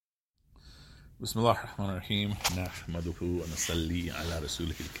بسم الله الرحمن الرحيم نحمده ونصلي على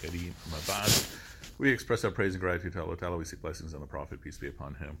رسوله الكريم أما بعد. We express our praise and gratitude to Allah Ta'ala. We seek blessings on the Prophet, peace be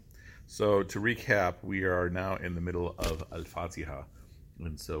upon him. So to recap, we are now in the middle of al-Fatihah,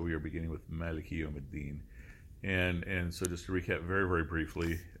 and so we are beginning with Maliki Yawmiddin. And so just to recap very, very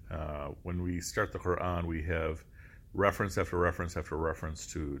briefly, when we start the Quran, we have reference after reference after reference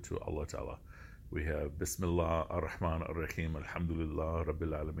to Allah Ta'ala. We have Bismillah ar-Rahman ar-Rahim, Alhamdulillah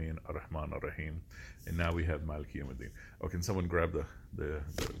Rabbil Alameen ar-Rahman ar-Rahim, and now we have Maliki Yawmiddin. Oh, can someone grab the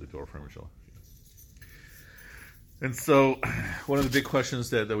door frame, inshallah? And so, one of the big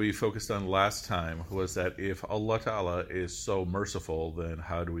questions that we focused on last time was that if Allah Ta'ala is so merciful, then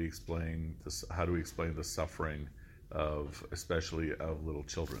how do we explain this? How do we explain the suffering especially of little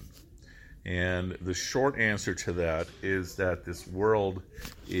children? And the short answer to that is that this world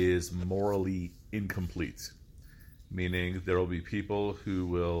is morally incomplete, meaning there will be people who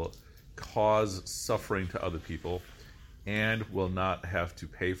will cause suffering to other people and will not have to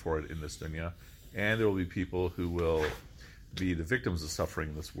pay for it in this dunya, and there will be people who will be the victims of suffering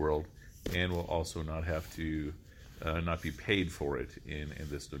in this world and will also not have to not be paid for it in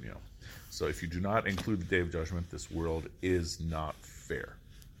this dunya. So if you do not include the Day of Judgment, this world is not fair.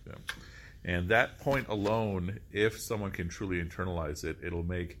 Yeah. And that point alone, if someone can truly internalize it, it'll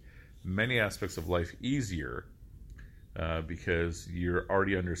make many aspects of life easier because you're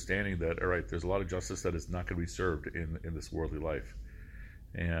already understanding that, all right, there's a lot of justice that is not going to be served in this worldly life.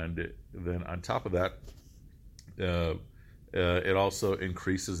 And then on top of that, it also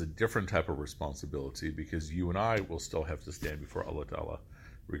increases a different type of responsibility because you and I will still have to stand before Allah Ta'ala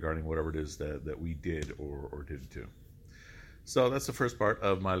regarding whatever it is that we did or didn't do. So that's the first part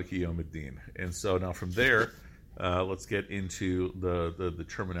of Maliki Yawmiddin. And so now from there, let's get into the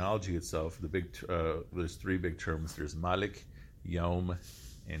terminology itself. There's three big terms. There's Malik, Yawm,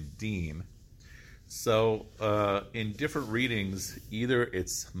 and Deen. So in different readings, either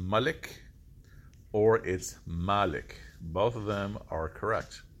it's Malik or it's Malik. Both of them are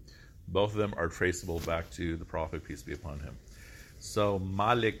correct. Both of them are traceable back to the Prophet, peace be upon him. So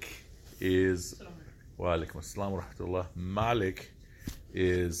Malik is... Wa alaikum assalam wa rahmatullah. Malik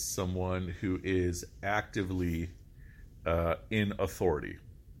is someone who is actively in authority,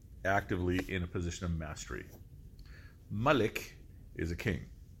 actively in a position of mastery. Malik is a king.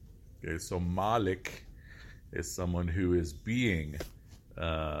 Okay, so Malik is someone who is being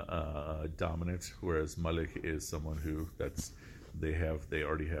dominant, whereas Malik is someone who they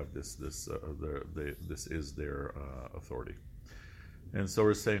already have this is their authority. And so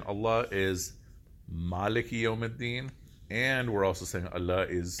we're saying Allah is Maliki Yawmiddin, and we're also saying Allah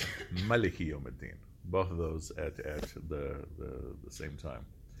is Maliki Yawmiddin. Both of those at the same time.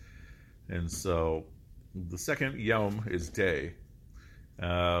 And so the second Yawm is day.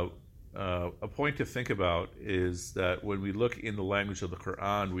 A point to think about is that when we look in the language of the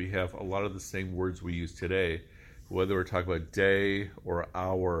Quran, we have a lot of the same words we use today, whether we're talking about day or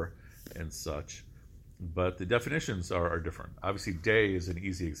hour and such. But the definitions are different. Obviously, day is an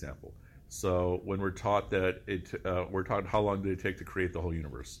easy example. So when we're taught that we're taught how long did it take to create the whole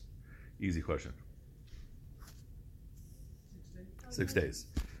universe? Easy question. 6 days.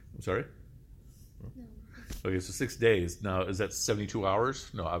 I'm sorry? No. Okay, so 6 days. Now, is that 72 hours?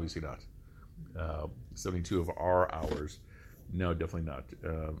 No, obviously not. 72 of our hours. No, definitely not.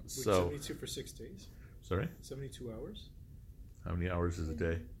 So 72 for 6 days? Sorry? 72 hours? How many hours is a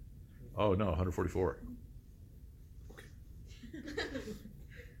day? Oh, no, 144. Okay.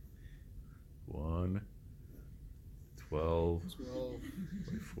 1, 12,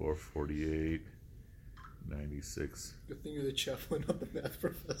 24, 48, 96. Good thing you're the chaplain, not the math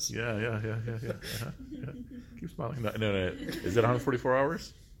professor. Yeah. Yeah. Keep smiling. No. Is it 144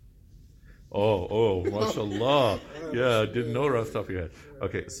 hours? Oh, mashallah. Yeah, didn't know it off the top of your head.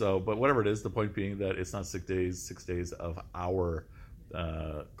 Okay, so, but whatever it is, the point being that it's not 6 days, 6 days of our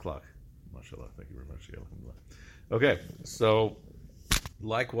clock. Mashallah. Thank you very much. Okay, so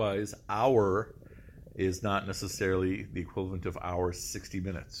likewise, hour is not necessarily the equivalent of hour 60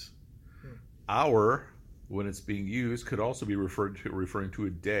 minutes. Hour, when it's being used, could also be referring to a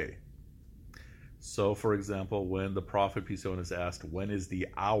day. So, for example, when the Prophet, peace be upon him, is asked, when is the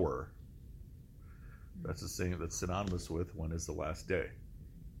hour? That's the same. That's synonymous with when is the last day.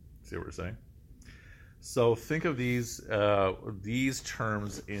 See what we're saying? So think of these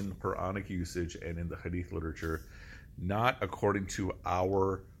terms in Quranic usage and in the Hadith literature, not according to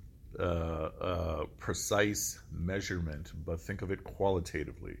our precise measurement, but think of it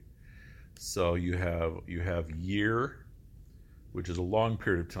qualitatively. So you have year, which is a long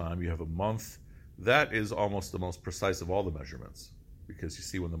period of time. You have a month. That is almost the most precise of all the measurements, because you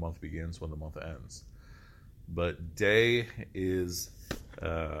see when the month begins, when the month ends. But day is,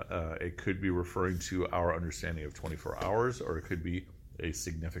 it could be referring to our understanding of 24 hours, or it could be a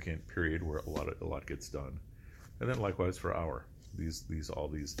significant period where a lot gets done. And then likewise for hour, all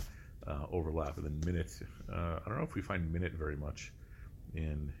these overlap. And then minute, I don't know if we find minute very much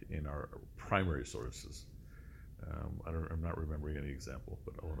in our primary sources. I'm not remembering any example,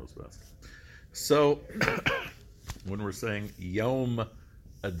 but Allah knows best. So when we're saying Yom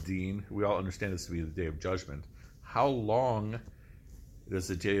Adin, we all understand this to be the Day of Judgment. How long does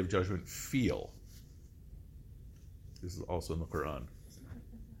the Day of Judgment feel? This is also in the Quran.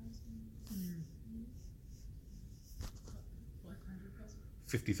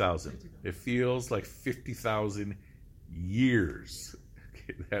 50,000. It feels like 50,000 years.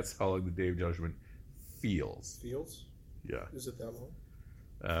 Okay, that's how long the Day of Judgment feels. Feels? Yeah. Is it that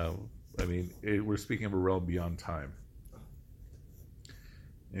long? I mean, we're speaking of a realm beyond time.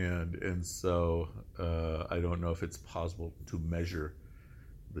 And so I don't know if it's possible to measure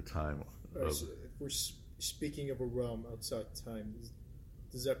the time. So if we're speaking of a realm outside time,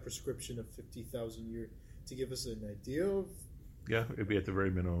 does that prescription of 50,000 years to give us an idea of? Yeah, it'd be at the very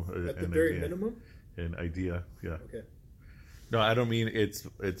minimum. Minimum? An idea, yeah. Okay. No, I don't mean it's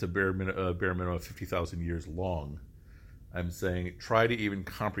a bare minimum of 50,000 years long. I'm saying try to even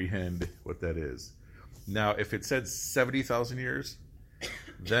comprehend what that is. Now, if it said 70,000 years,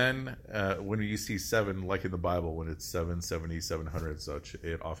 then when you see 7, like in the Bible, when it's 7, 70, 700 and such,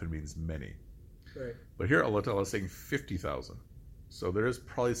 it often means many. Right. But here Allah Ta'ala is saying 50,000. So there is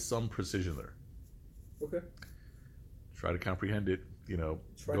probably some precision there. Okay. Try to comprehend it,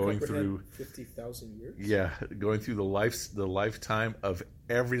 going through 50,000 years? Yeah, going through the lifetime of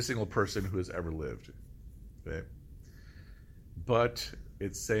every single person who has ever lived. Okay? But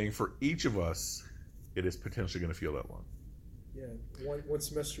it's saying for each of us, it is potentially going to feel that long. Yeah, one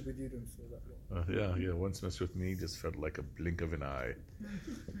semester with you didn't feel that long. Yeah, one semester with me just felt like a blink of an eye.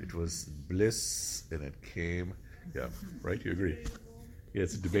 It was bliss, and it came. Yeah, right? You agree? Yeah,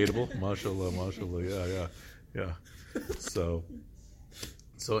 it's debatable. Mashallah, yeah. So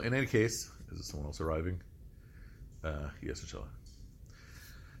in any case, is there someone else arriving? Yes, inshallah.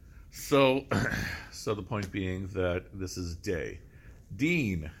 So the point being that this is day.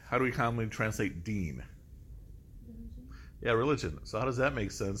 Deen. How do we commonly translate deen? Yeah, religion. So how does that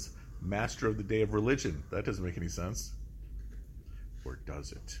make sense? Master of the day of religion. That doesn't make any sense. Or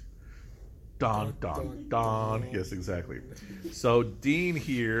does it? Don. Yes, exactly. So deen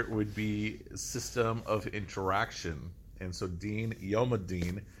here would be system of interaction. And so deen, Yom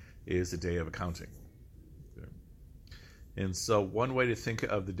Ad-Din, is the day of accounting. And so one way to think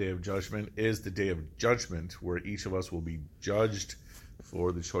of the Day of Judgment is the Day of Judgment, where each of us will be judged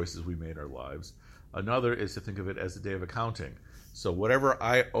for the choices we made in our lives. Another is to think of it as the Day of Accounting. So whatever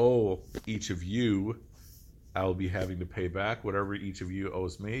I owe each of you, I'll be having to pay back. Whatever each of you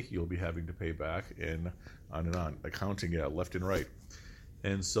owes me, you'll be having to pay back, and on and on. Accounting, left and right.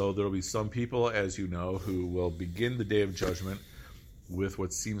 And so there will be some people, as you know, who will begin the Day of Judgment with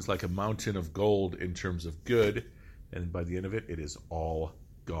what seems like a mountain of gold in terms of good, and by the end of it, it is all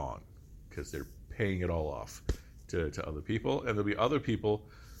gone because they're paying it all off to other people. And there'll be other people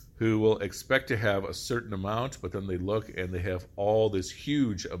who will expect to have a certain amount, but then they look and they have all this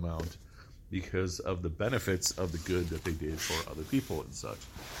huge amount because of the benefits of the good that they did for other people and such.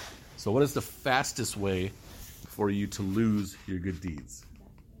 So what is the fastest way for you to lose your good deeds?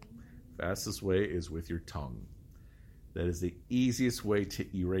 Fastest way is with your tongue. That is the easiest way to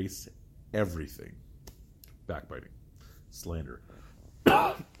erase everything. Backbiting, slander,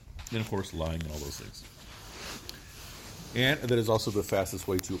 and of course lying and all those things. And that is also the fastest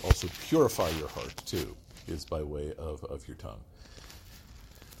way to also purify your heart too, is by way of your tongue.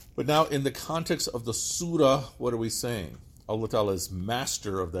 But now in the context of the surah, what are we saying? Allah Ta'ala is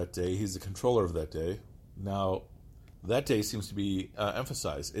master of that day. He's the controller of that day. Now, that day seems to be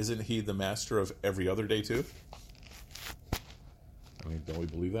emphasized. Isn't he the master of every other day too? I mean, don't we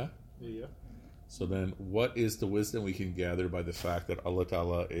believe that? Yeah. So then, what is the wisdom we can gather by the fact that Allah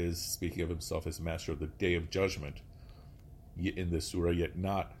Ta'ala is speaking of himself as master of the Day of Judgment in this surah, yet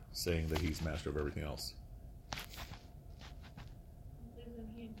not saying that he's master of everything else? Isn't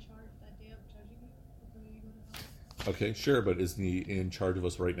he in charge that day of judging you before you go to hell? Okay, sure, but isn't he in charge of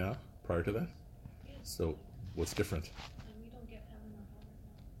us right now, prior to that? Yes. So, what's different? And we don't get heaven or hell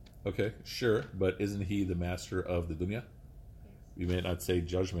right now. Okay, sure, but isn't he the master of the dunya? Yes. We may not say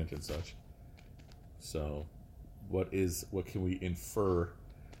judgment and such. So, what can we infer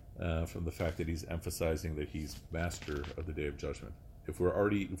from the fact that he's emphasizing that he's master of the Day of Judgment? If we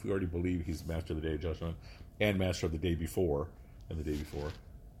already believe he's master of the Day of Judgment and master of the day before, and the day before.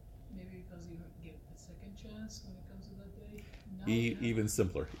 Maybe because you get a second chance when it comes to that day. Now, Even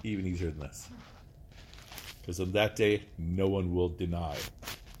simpler, even easier than this. Because on that day, no one will deny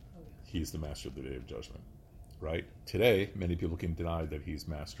he's the master of the day of judgment. Right? Today, many people can deny that he's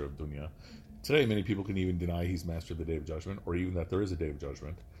master of dunya. Today, many people can even deny he's master of the day of judgment, or even that there is a day of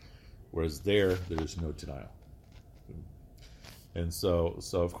judgment. Whereas there is no denial. And so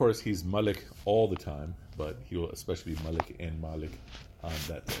of course, he's Malik all the time, but he will especially be Malik and Malik on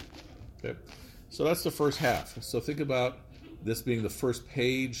that day. Okay? So that's the first half. So think about this being the first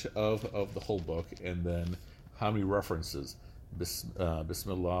page of the whole book, and then how many references?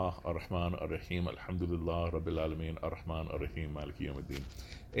 Bismillah ar-Rahman ar-Rahim, Alhamdulillah Rabbil Alameen, ar-Rahman ar-Rahim, Maliki Yawmiddin.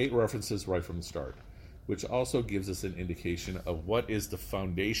 8 references right from the start, which also gives us an indication of what is the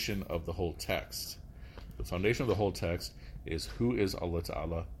foundation of the whole text. The foundation of the whole text is who is Allah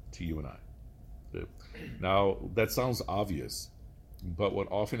Ta'ala to you and I. Now, that sounds obvious, but what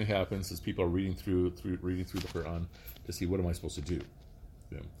often happens is people are reading through the Quran to see, what am I supposed to do?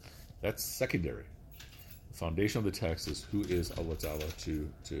 That's secondary. The foundation of the text is who is Allah Ta'ala to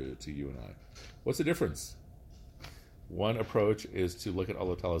you and I. What's the difference? One approach is to look at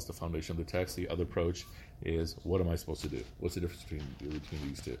Allah Ta'ala as the foundation of the text. The other approach is, what am I supposed to do? What's the difference between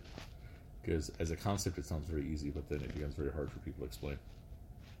these two? Because as a concept, it sounds very easy, but then it becomes very hard for people to explain.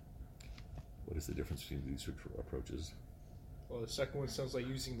 What is the difference between these two approaches? Well, the second one sounds like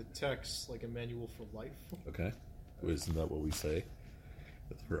using the text like a manual for life. Okay. Isn't that what we say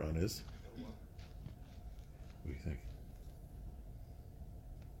that the Quran is? What do you think?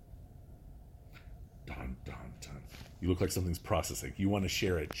 Dun, dun, dun. You look like something's processing. You want to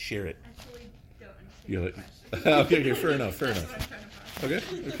share it. Share it. Actually, don't understand Yeah, the question. okay, fair enough. That's what I'm trying to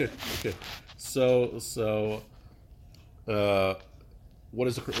process. Okay. So, what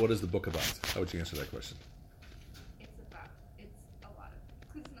is the book about? How would you answer that question? It's a lot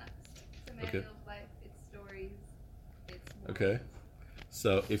of, it's not, it's a manual Okay. of life, it's stories, it's Okay. morals.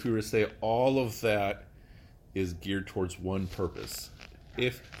 So, if we were to say all of that is geared towards one purpose,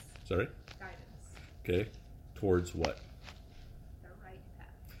 sorry, Guidance, okay, towards what? the right path.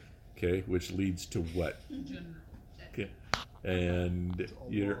 Okay, which leads to what? Jannah. Okay, and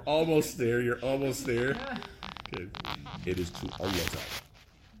you're almost there. Okay, it is to Allah Ta'ala.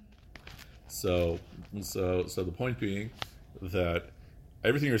 So the point being that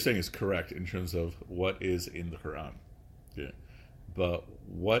everything you're saying is correct in terms of what is in the Quran. Okay, but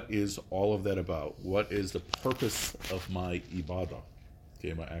what is all of that about? What is the purpose of my ibadah?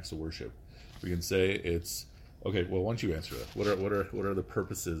 Okay, my acts of worship. We can say it's okay. Well, why don't you answer that? What are the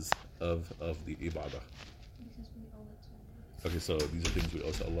purposes of the ibadah? Because we owe it to Okay, so these are things we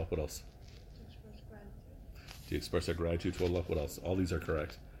owe to Allah. What else? to express gratitude. To express our gratitude to Allah. What else? All these are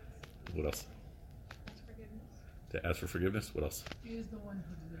correct. What else? That's forgiveness. To ask for forgiveness. What else? He is the one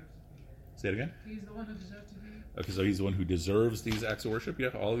who deserves to be here. Say it again. He is the one who deserves to be here. Okay, so he's the one who deserves these acts of worship. Yeah,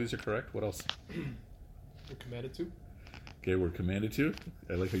 all of these are correct. What else? We're commanded to. Okay, we're commanded to.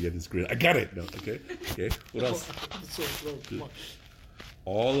 I like how you had this grin. I got it. No, okay. What else? Come on.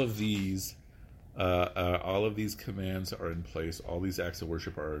 All of these commands are in place. All these acts of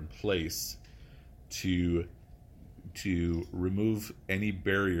worship are in place to remove any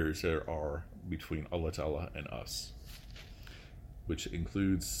barriers there are between Allah Ta'ala and us, which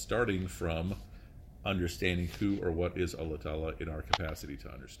includes starting from understanding who or what is Allah Ta'ala in our capacity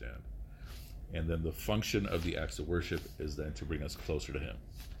to understand. And then the function of the acts of worship is then to bring us closer to Him.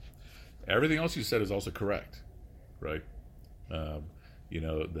 Everything else you said is also correct, right?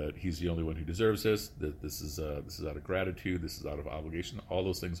 That He's the only one who deserves this. That this is out of gratitude. This is out of obligation. All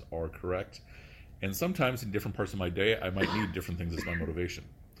those things are correct. And sometimes in different parts of my day, I might need different things as my motivation.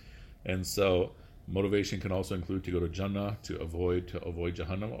 And so motivation can also include to go to Jannah, to avoid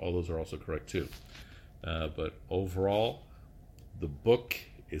Jahannam. All those are also correct too. But overall, the book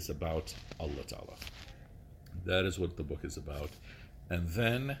is about Allah Ta'ala. That is what the book is about. And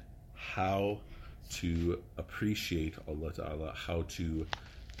then how to appreciate Allah Ta'ala, how to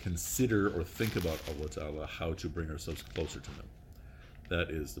consider or think about Allah Ta'ala, how to bring ourselves closer to Him. That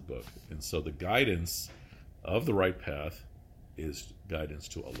is the book. And so the guidance of the right path is guidance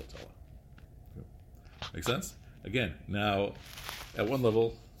to Allah Ta'ala. Make sense? Again, now, at one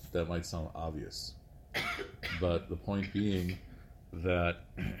level, that might sound obvious. But the point being that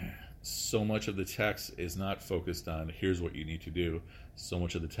so much of the text is not focused on here's what you need to do. So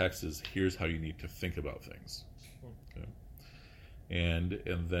much of the text is here's how you need to think about things. Okay? And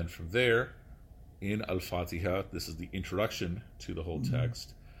then from there, in al-Fatihah, this is the introduction to the whole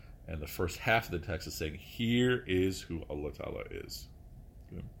text. And the first half of the text is saying, here is who Allah Ta'ala is.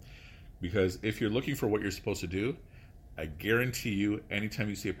 Okay? Because if you're looking for what you're supposed to do, I guarantee you, anytime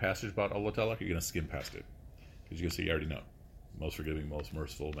you see a passage about Allah Ta'ala, you're going to skim past it. Because you're going to say, you already know. Most forgiving, most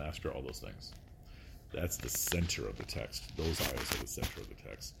merciful, master, all those things. That's the center of the text. Those ayahs are the center of the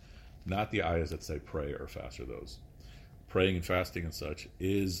text. Not the ayahs that say pray or fast or those. Praying and fasting and such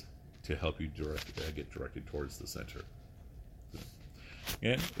is to help you get directed towards the center.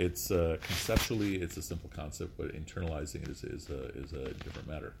 And it's conceptually, it's a simple concept, but internalizing it is a different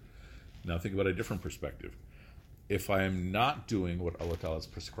matter. Now think about a different perspective. If I am not doing what Allah Ta'ala is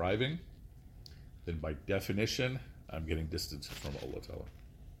prescribing, then by definition, I'm getting distance from Allah Ta'ala.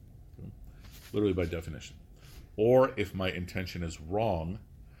 Okay? Literally by definition. Or if my intention is wrong,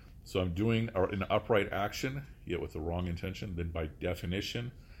 so I'm doing an upright action, yet with the wrong intention, then by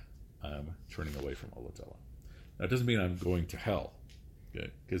definition, I'm turning away from Allah Ta'ala. That doesn't mean I'm going to hell,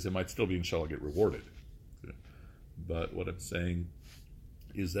 because it might still be, inshallah, get rewarded. Okay? But what I'm saying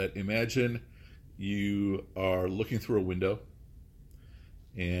is that imagine you are looking through a window,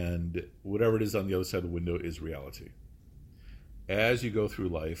 and whatever it is on the other side of the window is reality. As you go through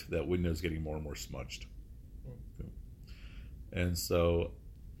life, that window is getting more and more smudged. Okay? And so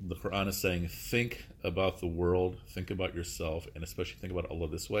the Quran is saying, think about the world, think about yourself, and especially think about Allah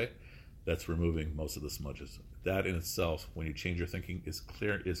this way. That's removing most of the smudges. That in itself, when you change your thinking, is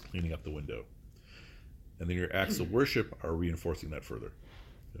cleaning up the window. And then your acts of worship are reinforcing that further.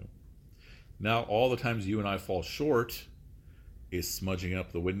 Okay? Now, all the times you and I fall short is smudging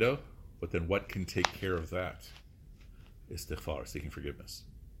up the window, but then what can take care of that? Istighfar, seeking forgiveness.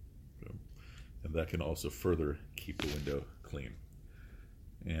 Okay? And that can also further keep the window clean.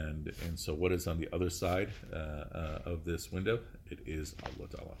 And so what is on the other side of this window? It is Allah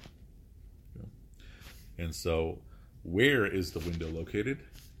Ta'ala. Okay? And so where is the window located?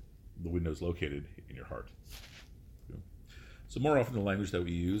 The window is located in your heart. Okay? So more often the language that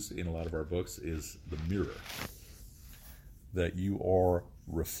we use in a lot of our books is the mirror. That you are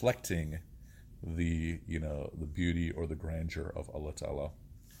reflecting the beauty or the grandeur of Allah Ta'ala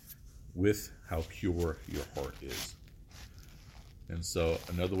with how pure your heart is. And so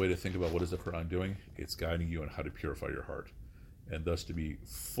another way to think about what is the Quran doing, it's guiding you on how to purify your heart, and thus to be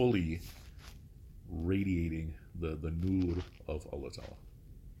fully radiating the nur of Allah Ta'ala.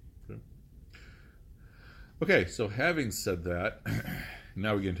 Okay, so having said that,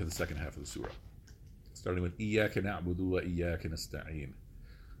 now we get into the second half of the surah, starting with Iyyaka na'budu wa iyyaka nasta'in.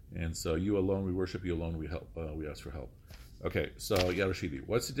 And so you alone we worship, you alone we help. We ask for help. Okay, so Ya Rashidi,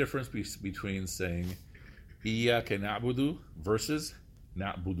 what's the difference between saying Iyyaka na'budu versus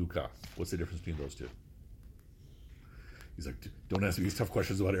na'buduka? What's the difference between those two? He's like, don't ask me these tough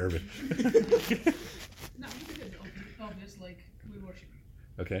questions about Arabic. Na'buduka is obvious, like we worship you.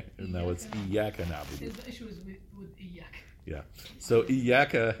 Okay, and now it's Iyyaka na'budu. The issue is with Iyyak. Yeah, so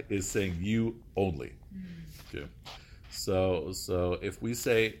Iyyaka is saying you only. Okay. So if we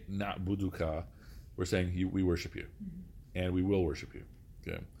say na'buduka, we're saying we worship you, and we will worship you.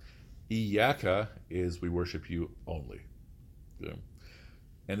 Okay. Iyyaka is we worship you only. Okay.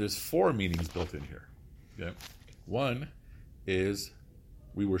 And there's 4 meanings built in here. Okay. One is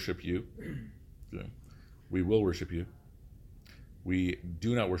we worship you. Okay. We will worship you. We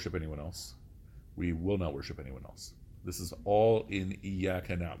do not worship anyone else. We will not worship anyone else. This is all in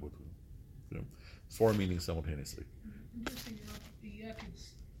Iyyaka na'budu. Okay. 4 meanings simultaneously. Interesting, Iyyak,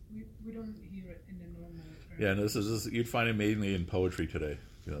 we don't hear it in the normal. Yeah, and this is you'd find it mainly in poetry today.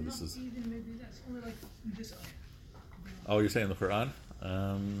 This is. Even maybe that's only like this ayah. Oh, you're saying the Quran?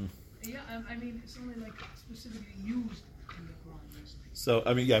 Yeah, I mean it's only like specifically used in the Quran. So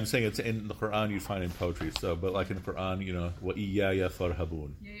I mean, yeah, I'm saying it's in the Quran. You'd find it in poetry. So, but like in the Quran, wa iyaya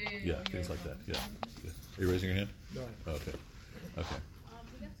farhabun. Yeah, things like that. Yeah. Are you raising your hand? No. Okay.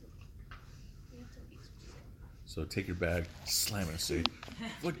 So take your bag, slam it, and say,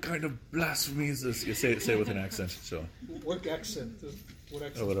 "What kind of blasphemy is this?" You say it with an accent. So. What accent? What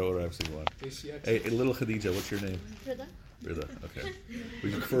accent? Oh, what accent you want? AC accent? Hey, little Khadija, what's your name? Rida. Rida. Okay.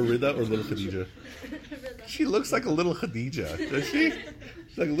 Would you prefer Rida or little Khadija? Rida. She looks like a little Khadija, does she?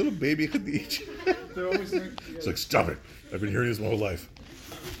 She's like a little baby Khadija. They're always like, It's like, stop it! I've been hearing this my whole life.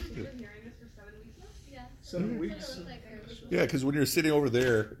 You've been hearing this for 7 weeks now? Yeah. 7 weeks. Yeah, because when you're sitting over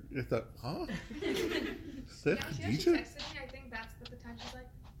there, you thought, huh? Is that Yeah, she actually Khadija? texted me. I think that's the time. She's like,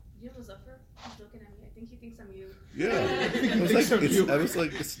 you know Muzaffar? He's looking at me. I think he thinks I'm you. Yeah. I was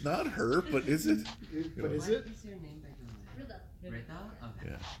like, it's not her, but is it? But is it? What's your name, by the Rida. way? Rita? Okay.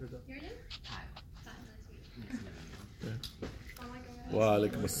 Yeah. Your name? Hi. Hi, nice to meet you. Nice to meet you. Oh my god. Wa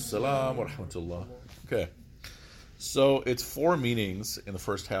alaikum assalam wa rahmatullah. Okay. So it's 4 meanings in the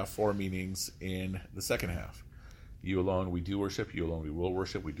first half, 4 meanings in the second half. You alone we do worship, you alone we will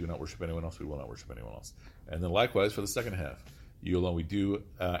worship, we do not worship anyone else, we will not worship anyone else. And then likewise for the second half. You alone we do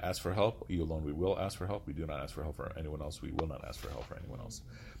ask for help, you alone we will ask for help, we do not ask for help for anyone else, we will not ask for help for anyone else.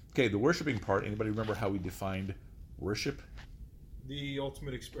 Okay, the worshiping part, anybody remember how we defined worship? The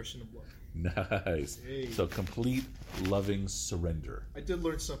ultimate expression of love. Nice. Hey. So complete loving surrender. I did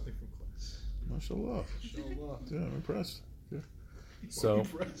learn something from class. MashaAllah. Inshallah. Yeah, I'm impressed. Yeah. So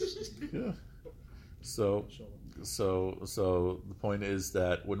yeah. So the point is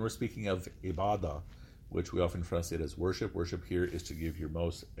that when we're speaking of ibadah, which we often translate as worship here is to give your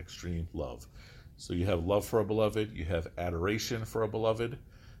most extreme love. So you have love for a beloved, you have adoration for a beloved,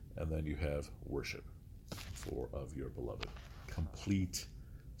 and then you have worship of your beloved. Complete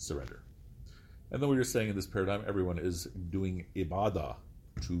surrender. And then we were saying in this paradigm, everyone is doing ibadah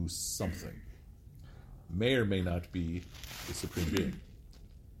to something. May or may not be the supreme being.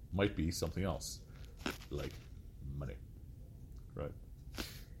 Might be something else, like money. Right?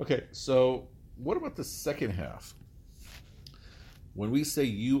 Okay, so what about the second half? When we say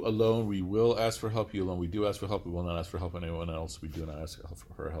you alone, we will ask for help, you alone, we do ask for help, we will not ask for help from anyone else, we do not ask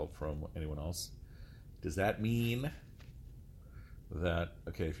for help from anyone else. Does that mean that,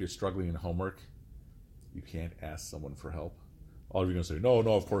 okay, if you're struggling in homework, you can't ask someone for help? All of you are going to say, no,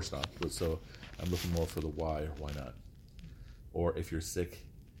 of course not. But so I'm looking more for the why or why not. Or if you're sick,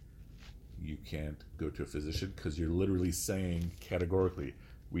 you can't go to a physician because you're literally saying categorically,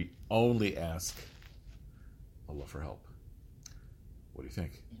 we only ask Allah for help. What do you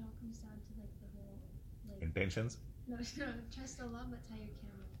think? It all comes down to like the whole like Intentions? no trust Allah but tie your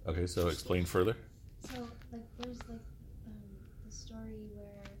camel. Okay, so explain further. So like there's like the story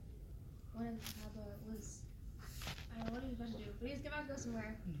where one of the Sahaba was I don't know what he was about to do, but he was about to go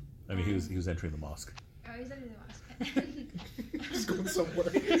somewhere. I mean, he was entering the mosque. Oh, he's entering the mosque. He's going somewhere.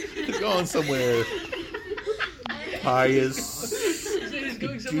 He's going somewhere pious.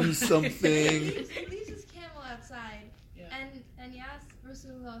 Do something. He leaves his camel outside, and he asks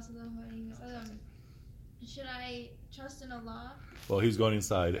Rasulullah sallallahu alaihi wasallam, should I trust in Allah? Well, he's going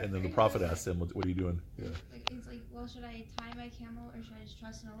inside, and then the Prophet asked him, what are you doing? Yeah. Like, he's like, well, should I tie my camel or should I just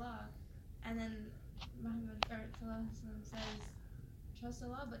trust in Allah? And then Muhammad or Sallallahu Alaihi Wasallam says, trust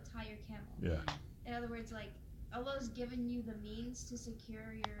Allah but tie your camel. Yeah. In other words, like, Allah's given you the means to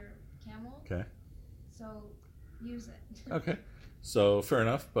secure your camel. Okay. So use it. Okay. So fair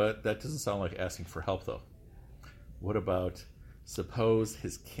enough, but that doesn't sound like asking for help, though. What about, suppose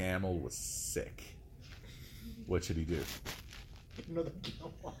his camel was sick? What should he do? Get another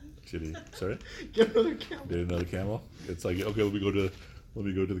camel. Should he? Sorry. Get another camel. Get another camel. It's like, okay, let me go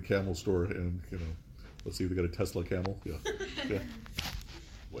to the camel store and let's see if they got a Tesla camel. Yeah. Yeah.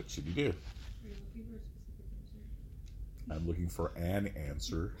 What should he do? I'm looking for an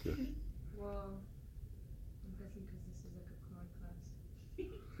answer. Yeah. Well, I'm guessing because this is like a Quran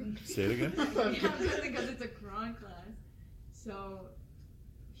class. Say it again. I'm guessing because it's a Quran class. So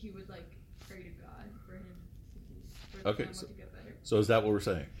he would like pray to God for him for Okay, the camel to get better. So is that what we're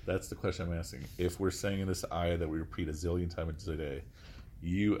saying? That's the question I'm asking. If we're saying in this ayah that we repeat a zillion times a day,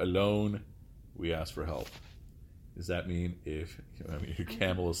 you alone, we ask for help. Does that mean if your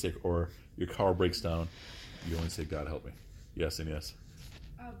camel is sick or your car breaks down, you only say, God help me? Yes and yes.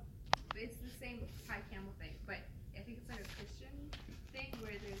 It's the same tie camel thing, but I think it's like a Christian thing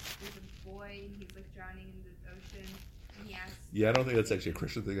where there's a boy and he's like drowning in the ocean and he asks. Yeah, I don't think that's actually a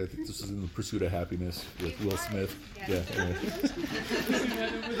Christian thing. I think this is in The Pursuit of Happiness with Will Smith. Yeah. Anyway.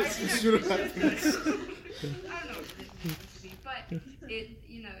 Pursuit of Happiness. I don't know what it is supposed to be, but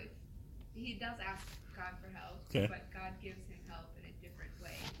he does ask God for help, Okay. but God gives him help in a different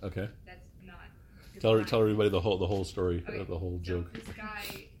way. Okay. That's not. Tell divine. everybody the whole story, Okay, the whole so joke. this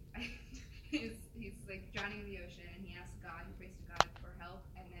guy, he's like drowning in the ocean, and he asks God, he prays to God for help,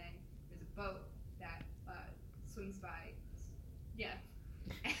 and then there's a boat that swims by. Yeah.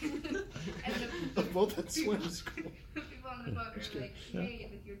 and The boat that swims. Cool. the people on the boat are like, hey,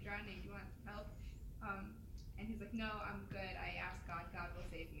 if you're drowning, do you want help? And he's like, no, I'm good. I asked God, God will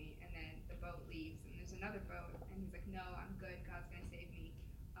save me. And then the boat leaves, and there's another boat, and he's like, no, I'm good. God's gonna save me.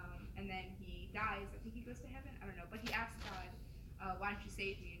 And then he dies. I think he goes to heaven. I don't know. But he asked God, why don't you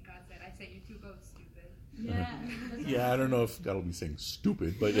save me? And God said, I sent you 2 boats, stupid. Yeah. Yeah, I don't know if God will be saying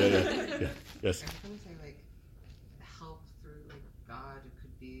stupid, but yeah. Yes. I was gonna say like help through like God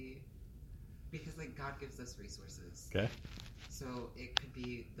could be because like God gives us resources. Okay. So it could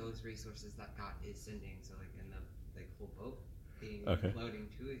be those resources that God is sending. So like in the like whole boat being Okay. floating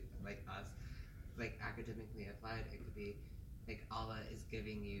to like us, like academically applied, it could be like Allah is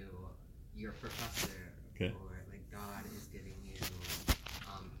giving you your professor, Okay. or like God is giving you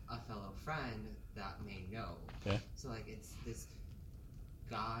a fellow friend that may know. Okay. So like it's this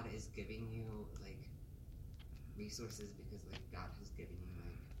God is giving you like resources because like God has given you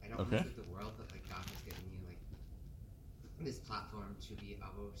like I don't Okay. know with the world, but like God has given you like this platform to be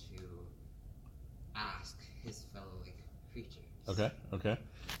able to ask his fellow like creatures. Okay.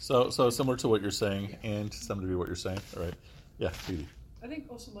 So similar to what you're saying, and to some degree what you're saying. All right. Yeah, Didi. I think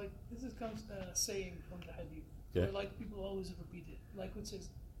also like this is comes saying from the hadith. Yeah. Where, like people always repeat it, like which says,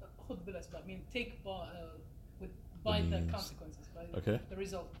 "Khud bil asbab," mean take by the means. consequences, by Okay. the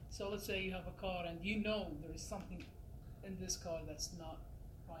result. So let's say you have a car and you know there is something in this car that's not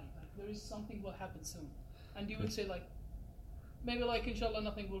right. Like there is something will happen soon, and you would say like, maybe like inshallah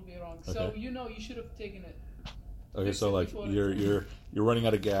nothing will be wrong. So Okay. you know you should have taken it. Okay, Fix so it like before you're running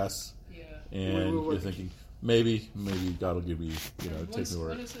out of gas, Yeah. and Wait. you're thinking maybe God will give me, And take once, me where.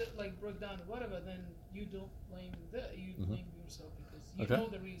 when it's like broke down or whatever, then you don't blame you Mhm. blame yourself because you Okay. know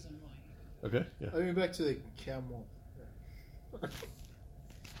the reason why. Okay, yeah. I mean, back to the camel.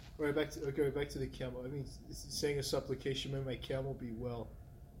 Right back to the camel. I mean, it's saying a supplication, may my camel be well,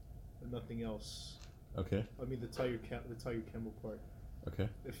 and nothing else. Okay, I mean, the tie your camel part. okay.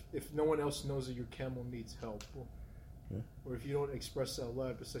 If no one else knows that your camel needs help, Yeah. or if you don't express out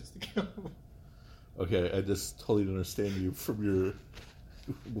loud besides the camel. Okay, I just totally didn't understand you from your.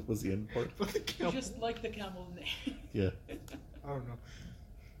 What was the end part? But the You camel, just like the camel name. Yeah. I don't know.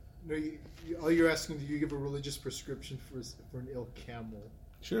 No, all you're asking, do you give a religious prescription for an ill camel?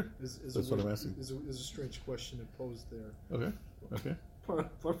 Sure. Is That's what I'm asking. Is a strange question posed there. Okay. Okay.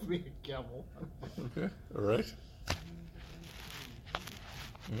 Apart from being a camel. Okay. All right.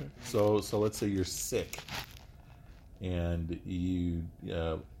 Okay. So let's say you're sick, and you,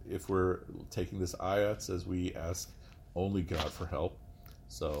 if we're taking this ayat, it says we ask only God for help.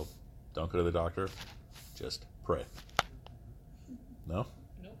 So don't go to the doctor. Just pray. No.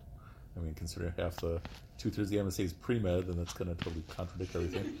 Nope. I mean, considering half the 2/3 of the MSA is pre-med, then that's going to totally contradict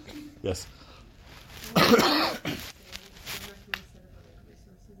everything. Yes.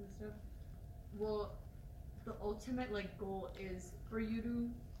 Well, the ultimate like goal is for you to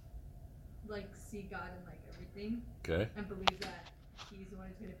like see God in like everything Okay. and believe that He's the one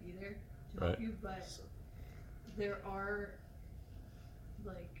who's gonna be there to help Right. you. But there are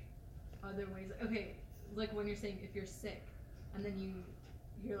like other ways. Okay, like when you're saying if you're sick and then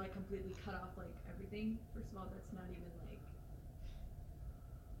you're like completely cut off like everything. First of all, that's not even like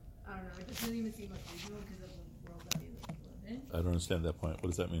I don't know. It doesn't even seem like reasonable because of the world that we like live in. I don't understand that point. What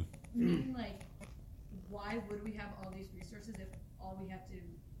does that mean? Meaning, like, why would we have all these resources if all we have to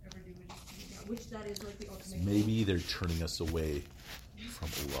ever do is just do God? Which that is like the ultimate. Maybe they're turning us away from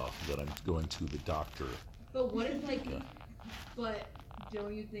Allah. That I'm going to the doctor. But what if like? Yeah. But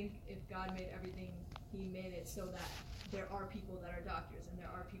don't you think if God made everything, He made it so that there are people that are doctors and there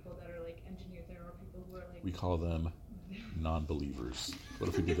are people that are like engineers, there are people who are like. We call them non-believers. What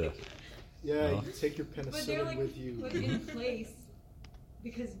if we do that? Yeah, No. you take your But they're penicillin like with you. put in place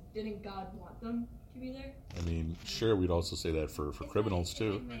because didn't God want them to be there? I mean, sure, we'd also say that for criminals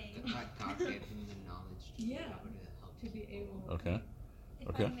too. But God gave him the knowledge to be Yeah. able to help To be able. Okay. If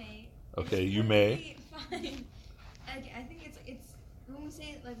Okay. I may. Okay, it's you may. perfectly Fine. I think it's when we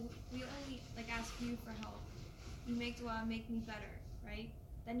say like we only like ask you for help. You make dua, make me better, right?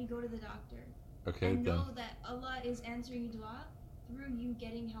 Then you go to the doctor. Okay, And then. know that Allah is answering your dua through you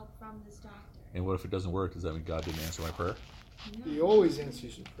getting help from this doctor. And what if it doesn't work? Does that mean God didn't answer my prayer? He always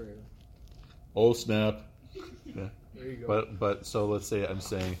answers your prayer. Oh snap! Yeah. There you go. But so let's say I'm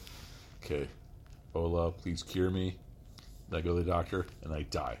saying, okay, Allah, please cure me. Then I go to the doctor and I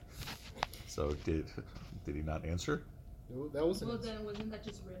die. So did he not answer? That wasn't Well, it. then wasn't that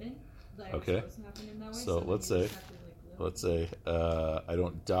just written? That Okay. it was supposed to happen in that way? So then let's you say- just have to, like, live. Let's say I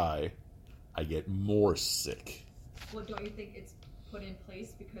don't die, I get more sick. Well, don't you think it's put in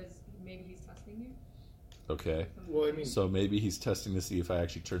place because maybe he's testing you? Okay, Well, I mean, so maybe he's testing to see if I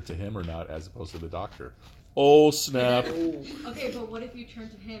actually turn to him or not, as opposed to the doctor. Oh snap! oh, Okay, but what if you turn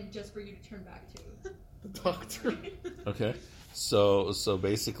to him just for you to turn back to? the doctor. Okay, so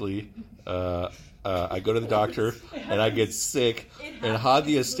basically, I go to the doctor and I get sick, and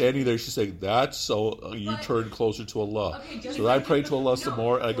Hadia is standing there. She's saying, "That's so you But- turn closer to Allah." Okay, just So I pray to Allah some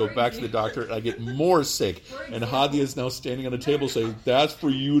more, and I go for back to the example- doctor, and I get more sick. For And example- Hadia is now standing on the table saying, "That's for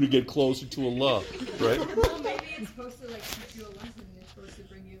you to get closer to Allah," right? Well, maybe it's supposed to like teach you a lesson. And it's supposed to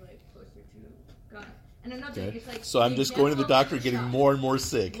bring you like closer to God. And another thing, Okay. it's like. So I'm the just going to the example of doctor, flu getting shot. more and more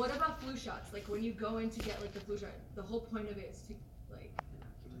sick. What about flu shots? Like when you go in to get like the flu shot, the whole point of it is to like,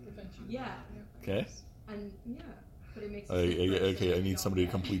 yeah, Okay. and yeah, but it makes. I, it sick first, so okay. that I you need don't somebody to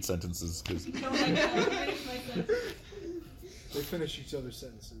get- complete sentences because. No, I can't finish my sentence. They finish each other's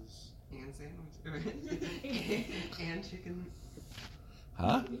sentences. And sandwich. And chicken.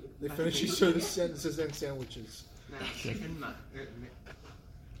 Huh? They finish each other's sentences and sandwiches. No, chicken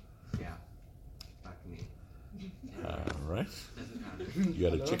yeah. Fuck me. All right. Doesn't matter. You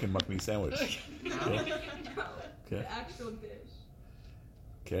got a chicken mukni sandwich. No. Okay. No. Okay. The actual dish.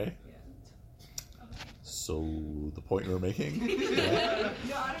 Okay. Yeah. So the point you were making? No,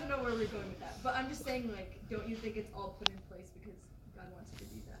 I don't know where we're going with that. But I'm just saying, like, don't you think it's all put in place because God wants it to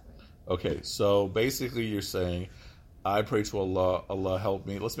be that way? Okay, so basically you're saying, I pray to Allah, Allah help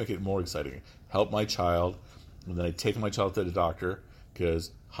me. Let's make it more exciting. Help my child. And then I take my child to the doctor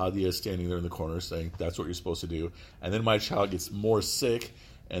because Hadia is standing there in the corner saying, that's what you're supposed to do. And then my child gets more sick.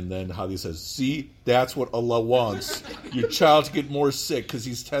 And then Hadia says, see, that's what Allah wants. Your child to get more sick because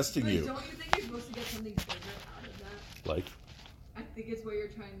he's testing But you. don't you think you're supposed to get something bigger out of that? Like, I think it's what you're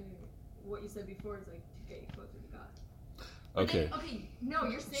trying to, what you said before is like to get you closer to God. okay. And then, okay, no,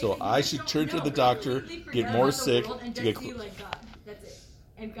 you're saying So that you I just should don't turn to know. the doctor, Completely get forget more about the sick world and to just get be clo- like God. That's it.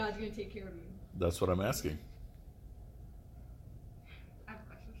 And God's gonna take care of you. That's what I'm asking. I have a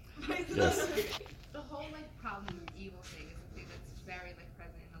question. Yes. The whole like problem of evil thing is a thing that's very like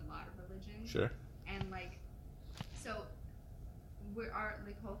present in a lot of religions. Sure. And like, so our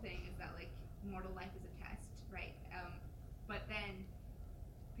like whole thing is that like mortal life is a test, right? But then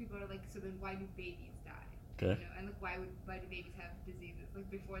people are like, so then why do babies die? Okay. You know, and like why do babies have diseases like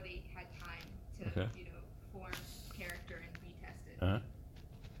before they had time to Okay. form character and be tested? Uh-huh.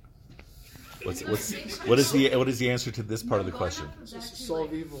 What is the answer to this part of the question?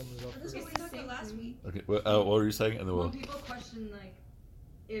 Solve evil in the This is what we talked about last week. Okay. What were you saying? And then When we'll. people question like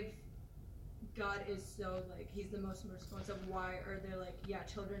if God is so like he's the most merciful, so why are there like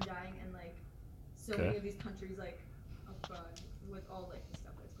children dying and like so Okay. many of these countries like with all like the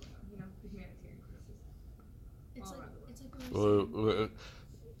stuff that's going on, the humanitarian crisis. It's all like around the world.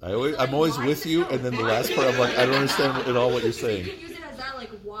 it's like when we're saying, I'm always with you, and then the last part I'm like, I don't understand at all what you're So you saying. can use it as that,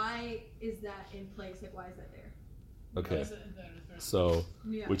 like, why is that in place? Like, why is that there? Okay. Is it in there in the first So,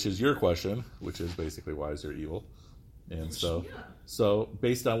 Yeah. which is your question, which is basically why is there evil? And so, Yeah. so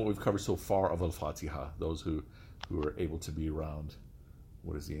based on what we've covered so far of al-Fatihah, those who are able to be around,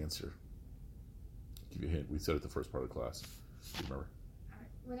 what is the answer? Give you a hint. We said it the first part of the class. Do you remember?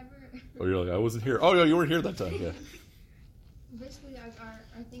 whenever Oh, you're like, I wasn't here. Oh, no, you weren't here that time. Yeah. basically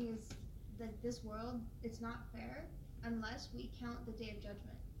our thing is that this world, it's not fair unless we count the day of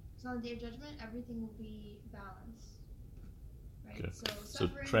judgment. So on the day of judgment, everything will be balanced, right? Okay. So So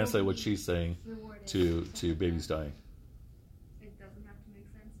suffering translate will what be she's saying rewarded, to stuff like babies that. dying. It doesn't have to make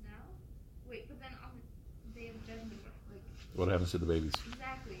sense now. Wait, but then on the day of judgment, like What happens to the babies?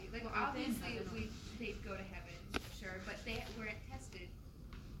 exactly, like Well, obviously they- they'd go to heaven, sure, but they weren't tested.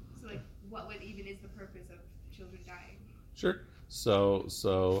 So like, what even is the purpose of children dying? Sure.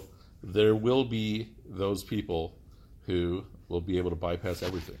 So there will be those people who will be able to bypass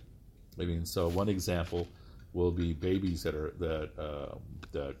everything. I mean, so one example will be babies that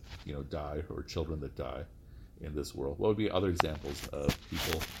die, or children that die in this world. What would be other examples of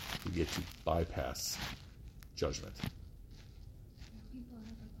people who get to bypass judgment? People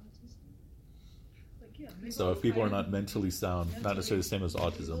have like autism. Like, yeah, maybe So if people are not mentally sound, not necessarily the same as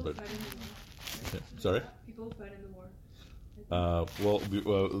autism, People but fight in the war. sorry. People fight in the war.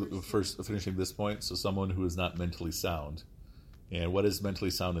 First finishing this point, so someone who is not mentally sound. And what is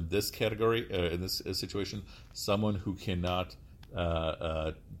mentally sound in this category, in this situation? Someone who cannot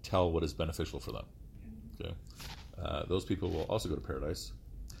tell what is beneficial for them. Okay, those people will also go to paradise.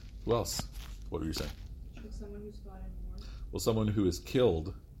 Who else? What were you saying? Like someone who's fought in war, Well, someone who is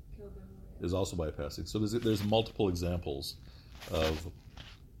killed killed in war. is also bypassing. So there's multiple examples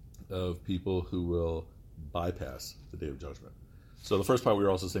of people who will bypass the day of judgment. So the first part we were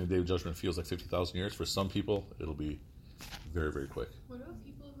also saying the day of judgment feels like 50,000 years. For some people, it'll be very, very quick. What about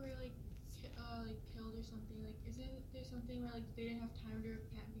people who are like killed or something? Like, isn't there something where like they didn't have time to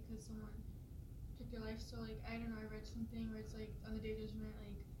repent because someone took their life? So like, I don't know, I read something where it's like on the day of judgment,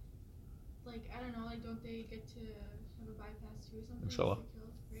 like I don't know, like don't they get to have a bypass too or something? if Inshallah. they're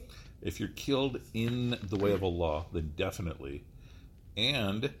killed, right? If you're killed in the way of Allah, then definitely.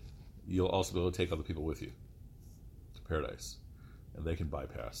 And you'll also be able to take other people with you to paradise. And they can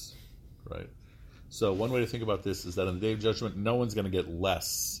bypass, right? So one way to think about this is that on the day of judgment, no one's going to get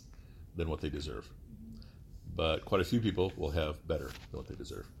less than what they deserve. But quite a few people will have better than what they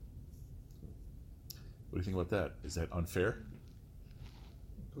deserve. What do you think about that? Is that unfair?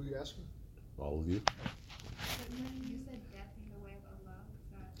 Who are you asking? All of you? You said death in the way of Allah.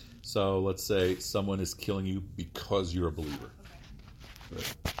 What's that? So let's say someone is killing you because you're a believer. Okay.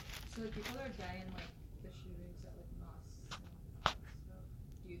 Right? So like people are dying like the shootings at like mosques.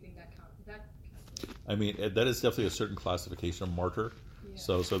 think that counts. That counts. I mean, that is definitely a certain classification of martyr. Yeah.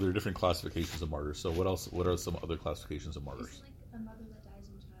 So there are different classifications of martyrs. So what else? What are some other classifications of martyrs? Isn't like a mother that dies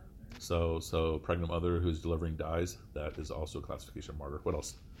in childbirth? So pregnant mother who's delivering dies. That is also a classification of martyr. What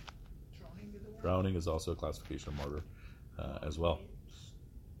else? Drowning is the one. Drowning is also a classification of martyr as well.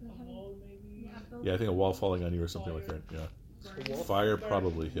 Like A having- wall, maybe. yeah, built- Yeah, I think a wall falling on you or something like that. Yeah, fire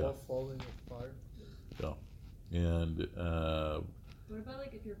probably. Yeah, Wall falling of fire. and What about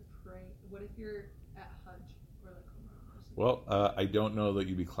like if you're praying? What if you're at Hajj or like Umrah or something? well, I don't know that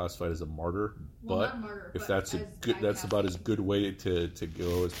you'd be classified as a martyr, Well, but not martyr, if but that's a as good, that's about as bypassing- good way to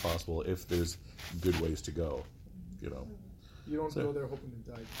go as possible. If there's good ways to go, you know. You don't So- go there hoping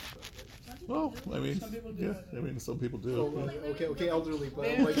to die. Some people Well, do. I mean, Some people do yeah, that. I mean, some people Oh, do. well, okay, elderly, but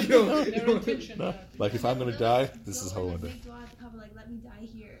Their, I'm like, you know, their intention. No, yeah, like if I'm gonna die, this is how I'm gonna die. Big dua at the cover, like, let me die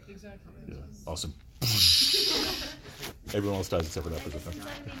here. exactly. Yeah, awesome. Everyone else dies except for that I guess person. in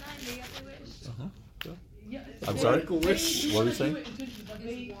 79, they got their wish. Yeah, I'm they- sorry? Medical wish. they What were you wanna saying? do it intentionally, but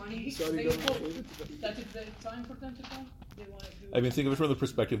Is wanting- Saudi they government hope gave it to them. that if the time for them to come, they want to do it. I mean, think of it from the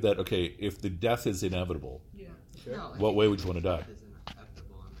perspective that okay, if the death is inevitable, yeah. Okay. No, what way would you want to die? Death is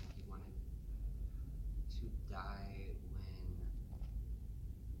inevitable, and like you wanted to die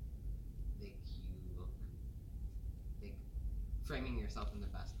when like you look like framing yourself in the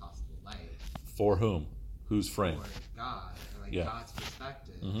best possible light For whom? Whose frame? for God or like Yeah. God's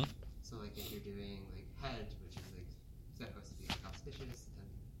perspective. Mhm. So like if you're doing like Hajj, which is like supposed to be like, auspicious, and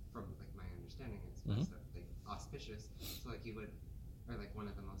from like my understanding, it's Mhm. supposed to like auspicious. So like you would, or like one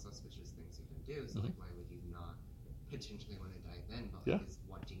of the most auspicious things you can do. So Mhm. like why would you not potentially want to die then? But Yeah. like is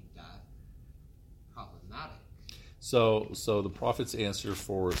wanting death problematic? So the Prophet's answer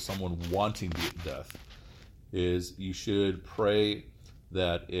for someone wanting death is you should pray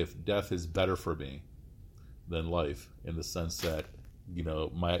that if death is better for me than life, in the sense that, you know,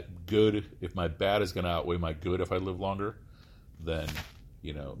 my good, if my bad is going to outweigh my good if I live longer, then,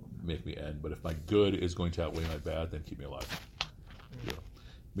 you know, make me end. But if my good is going to outweigh my bad, then keep me alive. You know,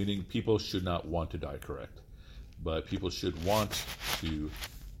 meaning people should not want to die, correct? But people should want to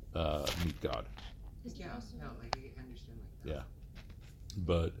meet God. Is there Yeah, also- no, like I understand like that. Yeah.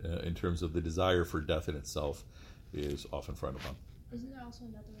 But in terms of the desire for death in itself is often frowned upon. Isn't there also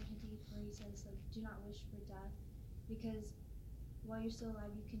another hadith where he says, like, do not wish for death, because while you're still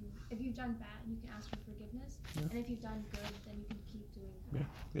alive, you can, if you've done bad, you can ask for forgiveness, Yeah. and if you've done good, then you can keep doing good.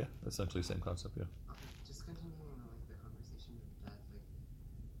 Yeah, essentially same concept, yeah. Just continuing on like the conversation of death, like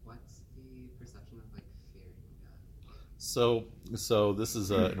what's the perception of like fearing death? So this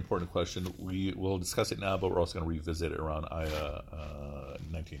is an important question. We will discuss it now, but we're also going to revisit it around ayah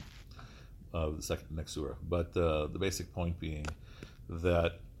 19, the next surah. But the basic point being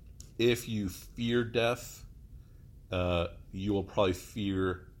that if you fear death, you will probably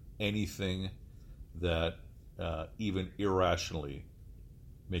fear anything that even irrationally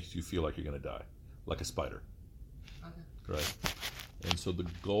makes you feel like you're going to die, like a spider, Okay. right? And so the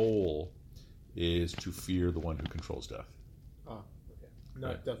goal is to fear the one who controls death. Ah, okay. Not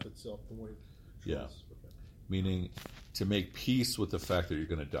Right. death itself, the way. Yeah. Okay. Meaning to make peace with the fact that you're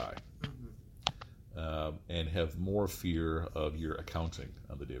going to die, Mm-hmm. and have more fear of your accounting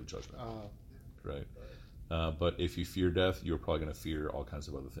on the day of judgment, Ah, right? But if you fear death, you're probably going to fear all kinds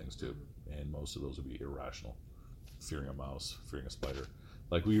of other things too, and most of those would be irrational. Fearing a mouse, fearing a spider.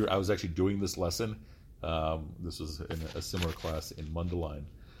 Like I was actually doing this lesson. This was in a similar class in Mundelein,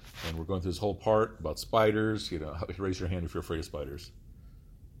 and we're going through this whole part about spiders. You know, raise your hand if you're afraid of spiders.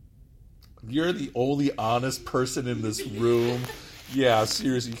 You're the only honest person in this room. Yeah,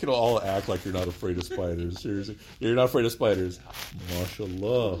 seriously, you can all act like you're not afraid of spiders. Seriously, you're not afraid of spiders.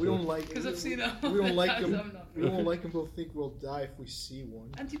 MashaAllah. we don't like. Because I've seen them. We don't like I'm them. not. We don't like them. We'll think we'll die if we see one.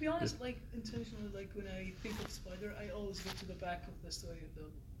 And to be honest, like intentionally, like when I think of spider, I always go to the back of the story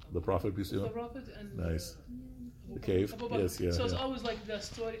of The Prophet, peace be the upon him. prophet and Nice. Abu The Bakr. cave? Abu Bakr. Yes, yeah, So it's yeah. always like the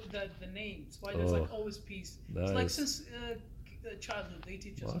story, the name spider is like Oh. always peace. It's like Nice. since childhood they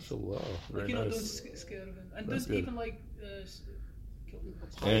teach us. MashaAllah. Like, Very you know, nice. don't scare of him, and That's don't good. even like kill him.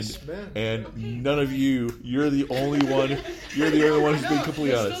 Nice, man. And none of you're the only one. You're the only one who's been No,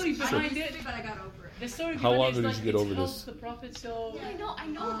 completely the honest. story So, behind it. But I got over it. The story How behind long it is did like you get it over helps this? the prophet, so Yeah, I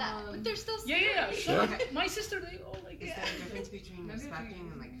know that, but they're still yeah. scary. So Yeah. my sister, they all like Is it. there a difference between Maybe if respecting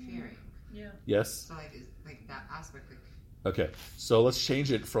you- and like fearing? Yeah. yes. So like is like that aspect like Okay. So let's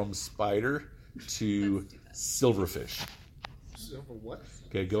change it from spider to Let's do that. silverfish. So for what?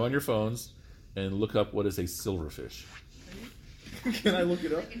 Okay, go on your phones and look up what is a silverfish. Can I look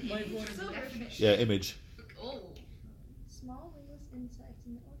it up? My voice. Silverfish. Yeah, image. Oh. Small wingless insect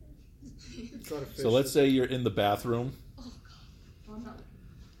in the order. It's not a fish. So let's say you're in the bathroom. Well, I'm not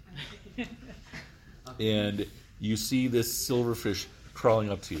looking. and you see this silverfish crawling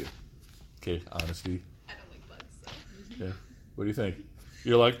up to you. Okay, honesty. I don't like bugs. So. Yeah. What do you think?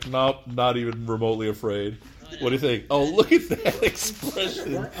 You're like, nope, not even remotely afraid. What do you think? Oh, look at that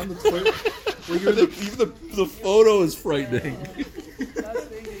expression. Right on the toilet. Even the photo is frightening. Wait.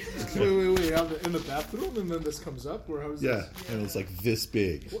 In the bathroom, and then this comes up? Or how is Yeah, this? and it's like this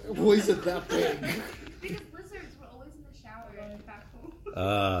big. Why is it that big? Because lizards were always in the shower in the bathroom.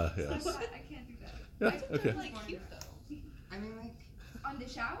 Ah, So yes. I can't do that. Yeah, okay. Like cute though. I mean, like, On the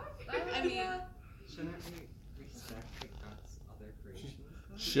shower? I mean, shouldn't we respect like God's other creations?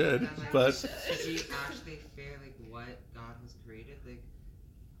 though? Should, And, like, but should we actually fear like what God has created, like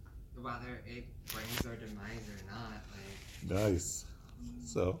whether it brings our demise or not? Like, nice.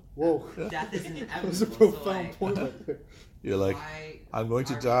 So Whoa. death is That was a inevitable. profound so, point right there. you're like, why I'm going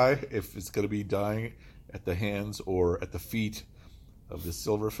to are die. we- If it's going to be dying at the hands or at the feet of this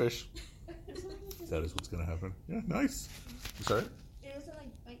silverfish, that is what's going to happen. Yeah, nice. I'm sorry? It doesn't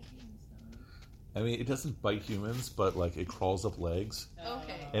like bite humans though. I mean, it doesn't bite humans, but like it crawls up legs.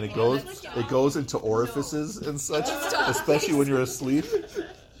 okay. And it Yeah, goes that's it goes into orifices and such, especially when you're asleep.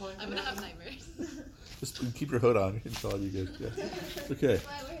 I'm gonna have nightmares. Just keep your hood on. It's all you get. Yeah. Okay.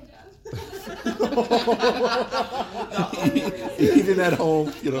 Why wear a Even at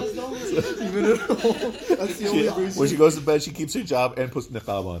home, you know. Even at home. That's the only reason. When she goes to bed, she keeps her job and puts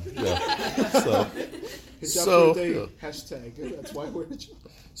niqab on. Yeah. So, Hijab so, for a day, yeah. hashtag. That's why we're hijab.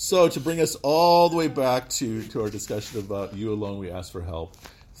 So to bring us all the way back to our discussion about you alone we ask for help,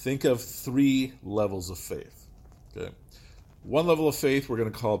 think of 3 levels of faith. Okay. One level of faith we're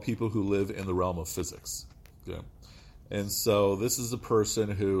going to call people who live in the realm of physics. Okay. And so this is a person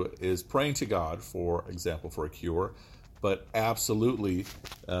who is praying to God, for example, for a cure, but absolutely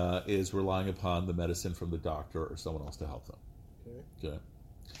is relying upon the medicine from the doctor or someone else to help them. Okay.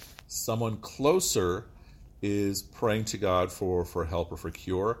 Someone closer is praying to God for help or for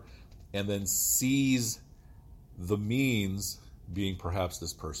cure, and then sees the means being perhaps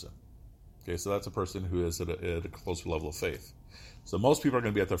this person. Okay, so that's a person who is at a closer level of faith. So most people are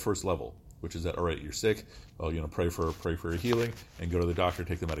going to be at their first level, which is that, all right, you're sick, well, pray for your healing, and go to the doctor,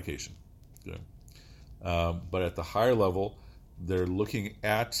 take the medication. Okay. But at the higher level, they're looking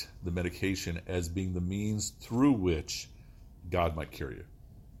at the medication as being the means through which God might cure you.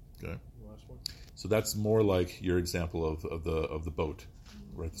 Okay. Last one. So that's more like your example of the boat,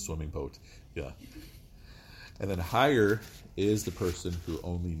 right? The swimming boat, yeah. And then higher is the person who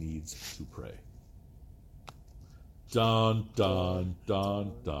only needs to pray. Dun dun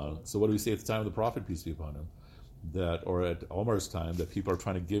dun dun. So what do we say at the time of the prophet, peace be upon him, that, or at Omar's time, that people are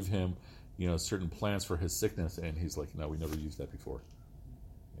trying to give him, certain plans for his sickness, and he's like, no, we never used that before.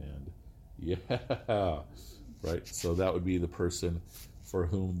 And yeah, right. So that would be the person for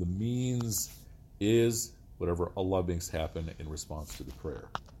whom the means is whatever Allah makes happen in response to the prayer.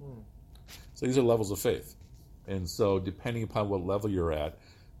 So these are levels of faith. And so depending upon what level you're at,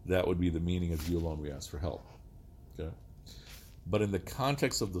 that would be the meaning of you alone we ask for help. Okay. But in the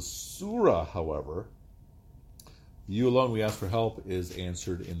context of the surah, however, you alone we ask for help is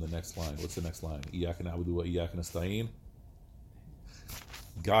answered in the next line. What's the next line? Iyyaka na'budu wa iyyaka nasta'in.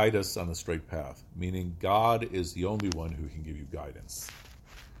 Guide us on the straight path, meaning God is the only one who can give you guidance.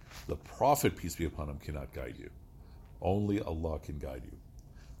 The Prophet, peace be upon him, cannot guide you. Only Allah can guide you.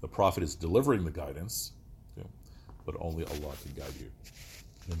 The Prophet is delivering the guidance, okay, but only Allah can guide you.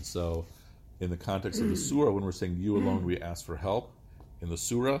 And so, in the context of the surah, when we're saying you alone we ask for help, in the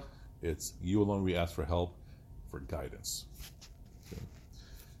surah, it's you alone we ask for help for guidance. Okay.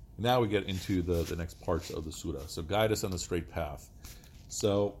 Now we get into the next parts of the surah. So guide us on the straight path.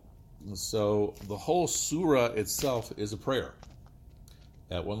 So the whole surah itself is a prayer.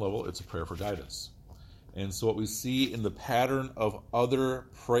 At one level, it's a prayer for guidance. And so what we see in the pattern of other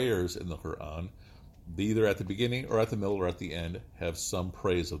prayers in the Quran, either at the beginning or at the middle or at the end, have some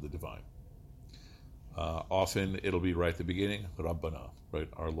praise of the divine. Often it'll be right at the beginning, Rabbana, right,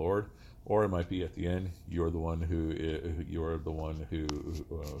 our Lord, or it might be at the end, you're the one who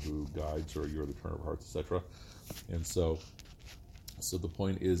guides, or you're the turner of hearts, etc. And so the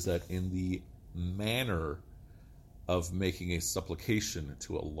point is that in the manner of making a supplication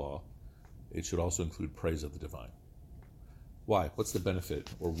to Allah, it should also include praise of the divine. Why? What's the benefit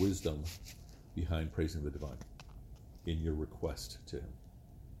or wisdom behind praising the divine in your request to Him?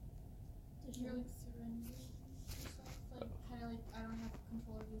 Did you like surrender yourself? Like, kind of like, I don't have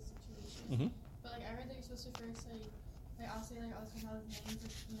control of this situation. Mm-hmm. But like, I read that you're supposed to first I'll say like, I'll say how his names,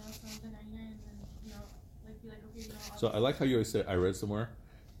 like, from the 99, and then, like, be like, okay, I'll So I like how you always say, I read somewhere,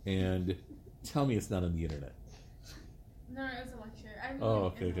 and tell me it's not on the internet. No, it was a lecture. I mean, Oh,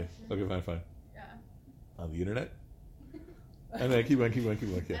 like, okay, in okay. lecture. Okay, fine. Yeah. On the internet? And then keep going. I Okay. don't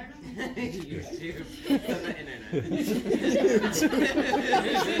know. YouTube. The internet. I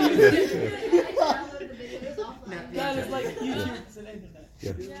downloaded the videos offline. That is like YouTube is an internet.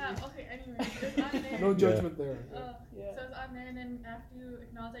 Yeah. Yeah, okay, anyway. It was on there. No judgment there. Yeah. So it's on there, and then after you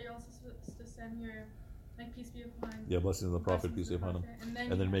acknowledge that, you're also supposed to send your, like, peace be upon. Yeah, blessings on the prophet, peace be upon him.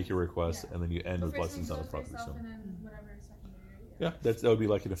 And then make your request, and then you end with blessings on the prophet. And then whatever secondary. Yeah, that would be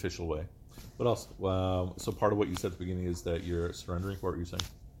like an official way. What else? So part of what you said at the beginning is that you're surrendering. What were you saying?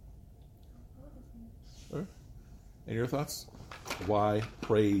 All right. And your thoughts? Why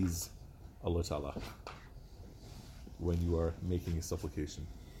praise Allah Ta'ala when you are making a supplication?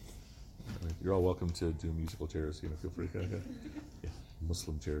 You're all welcome to do musical chairs. Feel free to yeah,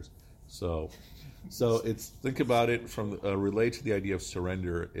 Muslim chairs. So it's, think about it from relate to the idea of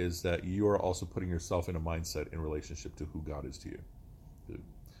surrender is that you are also putting yourself in a mindset in relationship to who God is to you.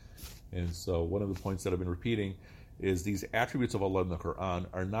 And so one of the points that I've been repeating is these attributes of Allah in the Quran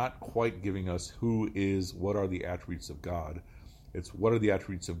are not quite giving us what are the attributes of God. It's what are the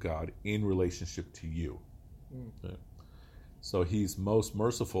attributes of God in relationship to you. Okay. So he's most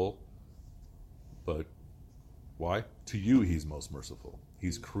merciful, but why? To you he's most merciful.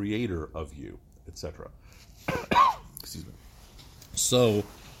 He's creator of you, etc. Excuse me. So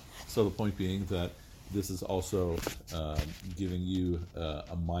the point being that this is also giving you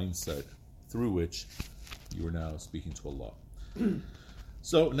a mindset through which you are now speaking to Allah.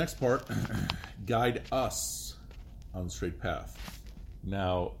 So next part, guide us on the straight path.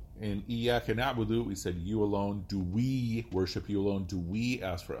 Now, in Iyaka na'budu, we said you alone. Do we worship you alone? Do we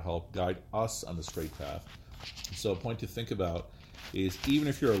ask for help? Guide us on the straight path. So a point to think about is even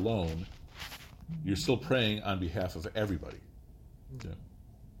if you're alone, you're still praying on behalf of everybody. Okay.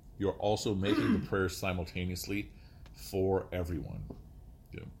 You're also making the prayer simultaneously for everyone.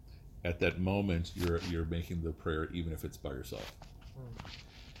 Yeah. At that moment, you're making the prayer even if it's by yourself.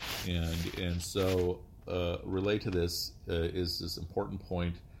 And so relate to this is this important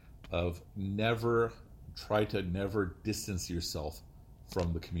point of never distance yourself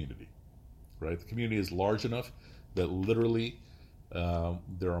from the community. Right? The community is large enough that literally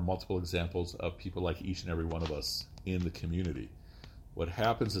there are multiple examples of people like each and every one of us in the community. What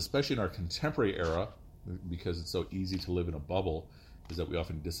happens, especially in our contemporary era, because it's so easy to live in a bubble, is that we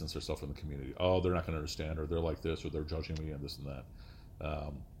often distance ourselves from the community. Oh, they're not going to understand, or they're like this, or they're judging me, and this and that.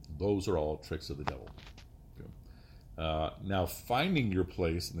 Those are all tricks of the devil. Okay. Now, finding your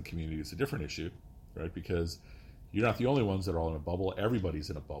place in the community is a different issue, right? Because you're not the only ones that are all in a bubble. Everybody's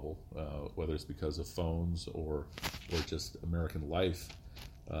in a bubble, whether it's because of phones or just American life.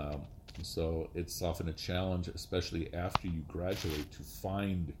 So it's often a challenge, especially after you graduate, to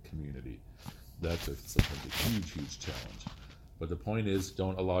find community. That's sometimes a huge, huge challenge. But the point is,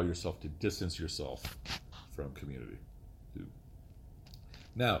 don't allow yourself to distance yourself from community.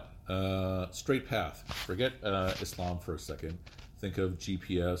 Now, straight path. Forget Islam for a second. Think of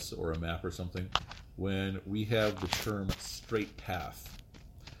GPS or a map or something. When we have the term straight path,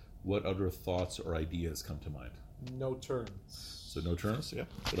 what other thoughts or ideas come to mind? No turns. So no turns, yeah.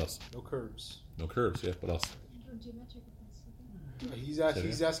 What else? No curves. No curves, yeah. What else?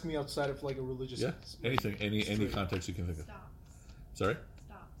 He's asking me outside of like a religious. Yeah. Anything, any context you can think of. Stops. Sorry.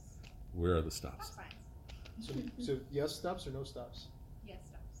 Stops. Where are the stops? Stop signs. So yes stops or no stops? Yes,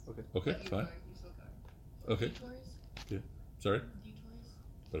 stops. Okay. Okay, But you fine. go, you still go. Okay. Detours? Yeah. Sorry. Detours?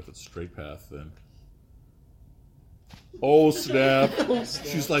 But if it's straight path, then. Oh snap!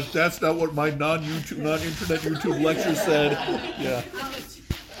 She's like, that's not what my non-internet YouTube lecture said. Yeah.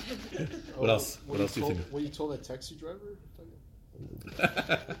 What else? What else do you think? What you told that taxi driver?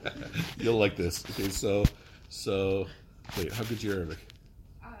 You'll like this. Okay, so wait, how good's your Arabic?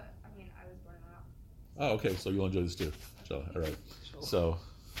 I mean, I was born in Laos. Oh, okay, so you'll enjoy this too. So, all right. So,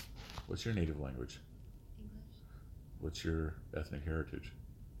 what's your native language? English. What's your ethnic heritage?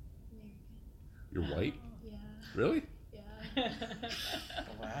 American. You're white? Yeah. Really? Yeah.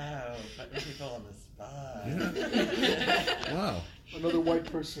 Wow, putting people on the spot. Yeah. Wow. Another white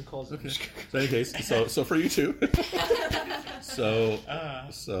person calls it. Okay. So in any case, so for you too. So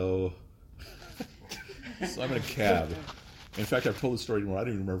I'm in a cab. In fact, I've told the story anymore. I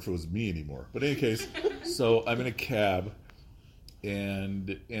don't even remember if it was me anymore. But in any case, so I'm in a cab,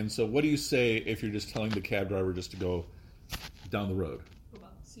 and so what do you say if you're just telling the cab driver just to go down the road?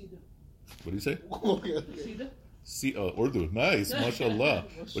 What do you say? Okay. Urdu. Nice, mashallah.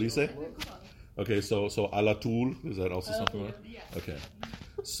 What do you say? Okay, so ala tul, is that also something like that? Yeah. Okay.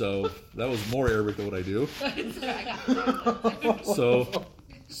 So that was more Arabic than what I do. So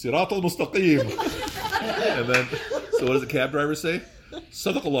Sirat al-Mustaqim. And then So what does the cab driver say?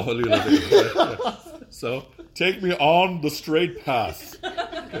 Sadaqallahu alayhi wa sallam. Yeah. So take me on the straight path.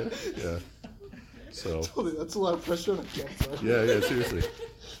 Yeah. So That's a lot of pressure on a cab driver. yeah, seriously.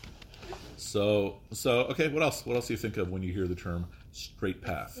 So okay, what else? What else do you think of when you hear the term straight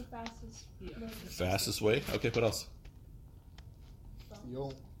path? The fastest. Yeah. Fastest way? Okay, what else?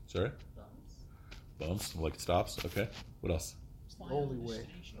 The Sorry? Bumps, like stops. Okay. What else? only way.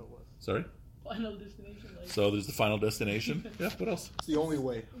 Destination. Sorry? Final destination. Like, So there's the final destination. Yeah, what else? It's the only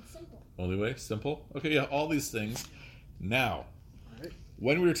way. It's simple. Only way? Simple? Okay, yeah, all these things. Now, Right.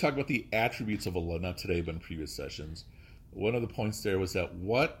 when we were talking about the attributes of Allah, not today, but in previous sessions, one of the points there was that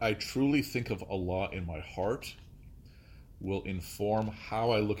what I truly think of Allah in my heart will inform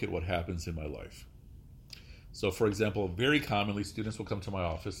how I look at what happens in my life. So, for example, very commonly, students will come to my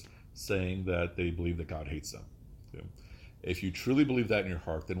office saying that they believe that God hates them. Okay? If you truly believe that in your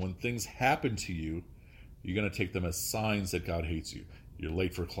heart, then when things happen to you, you're going to take them as signs that God hates you. You're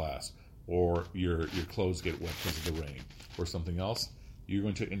late for class, or your clothes get wet because of the rain, or something else. You're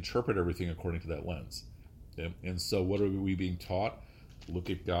going to interpret everything according to that lens. Okay? And so what are we being taught?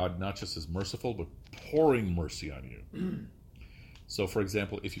 Look at God not just as merciful, but pouring mercy on you. So, for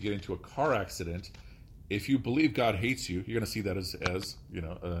example, if you get into a car accident, if you believe God hates you, you're going to see that as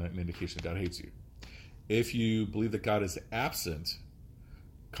an indication that God hates you. If you believe that God is absent,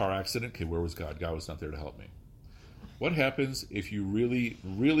 car accident, okay, where was God? God was not there to help me. What happens if you really,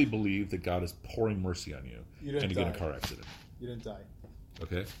 really believe that God is pouring mercy on you, and you get in a car accident? You didn't die.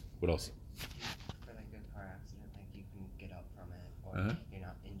 Okay, what else? For like a car accident, like you can get up from it, or you're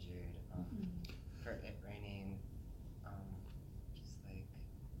not injured. For it raining, just like,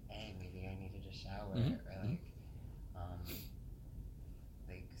 hey, maybe I needed a shower, or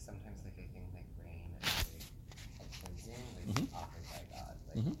like sometimes like I think like rain is like a cleansing, like offered by God,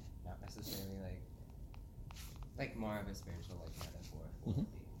 like not necessarily like more of a spiritual like metaphor for being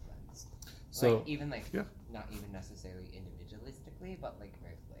cleansed. So like even like not even necessarily individualistically, but like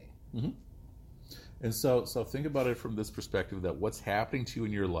earthly. And so think about it from this perspective, that what's happening to you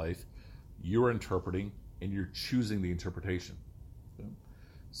in your life, you're interpreting, and you're choosing the interpretation. Okay?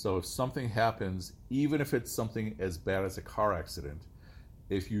 So if something happens, even if it's something as bad as a car accident,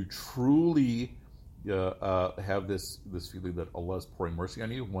 if you truly have this feeling that Allah is pouring mercy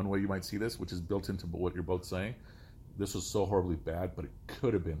on you, one way you might see this, which is built into what you're both saying, this was so horribly bad, but it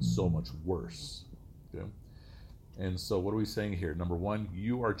could have been so much worse. Okay? And so what are we saying here? Number one,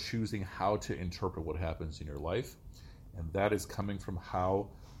 you are choosing how to interpret what happens in your life, and that is coming from how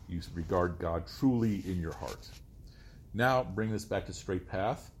you regard God truly in your heart. Now, bring this back to straight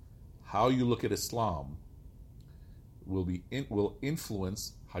path. How you look at Islam will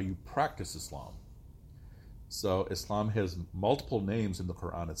influence how you practice Islam. So Islam has multiple names in the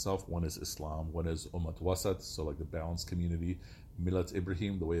Quran itself. One is Islam, one is Ummat Wasat, so like the balanced community, Milat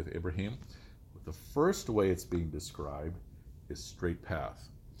Ibrahim, the way of Ibrahim. But the first way it's being described is straight path.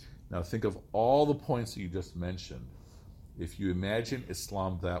 Now think of all the points that you just mentioned. If you imagine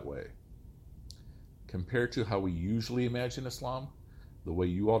Islam that way, compared to how we usually imagine Islam, the way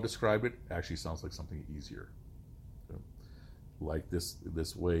you all describe it actually sounds like something easier. Okay? Like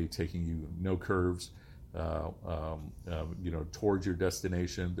this way, taking you no curves, towards your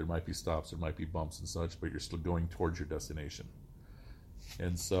destination. There might be stops, there might be bumps and such, but you're still going towards your destination.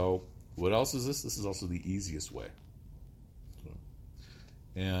 And so, what else is this? This is also the easiest way.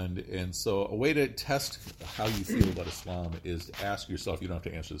 And so a way to test how you feel about Islam is to ask yourself, you don't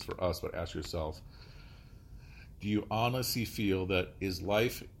have to answer this for us, but ask yourself, do you honestly feel that is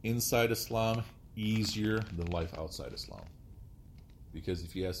life inside Islam easier than life outside Islam? Because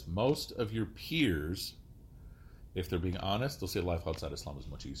if you ask most of your peers, if they're being honest, they'll say life outside Islam is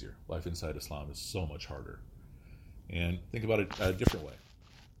much easier. Life inside Islam is so much harder. And think about it a different way.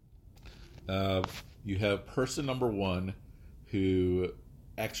 You have person number one who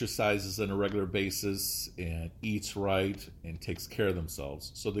exercises on a regular basis and eats right and takes care of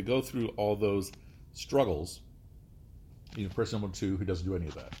themselves. So they go through all those struggles. You know, person number two who doesn't do any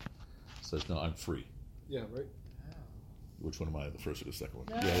of that says, no, I'm free. Yeah, right. Which one am I, the first or the second one?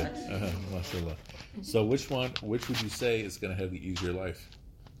 Yeah. Mashallah. So which would you say is going to have the easier life?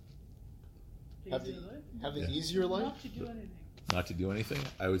 Have the easier life? Not to do anything. Not to do anything?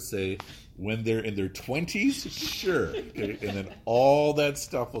 I would say when they're in their 20s, sure. Okay? And then all that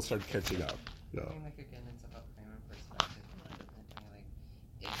stuff will start catching up. Yeah. I mean, like, again, it's about frame of perspective. Like,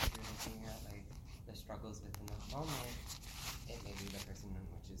 if you're looking at, like, the struggles within the moment, it may be the person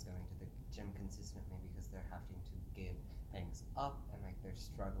which is going to the gym consistently because they're having to give things up and, like, they're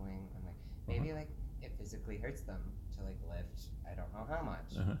struggling and, like, maybe, like, it physically hurts them to, like, lift, I don't know how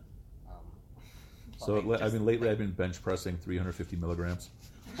much. So lately I've been bench pressing 350 milligrams.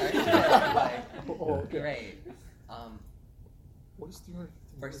 Great. What is 350?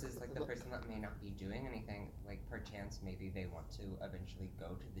 Versus like the person that may not be doing anything, like perchance maybe they want to eventually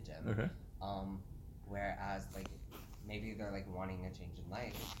go to the gym. Okay. Whereas like maybe they're like wanting a change in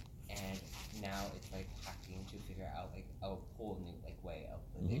life, and now it's like having to figure out like a whole new like way of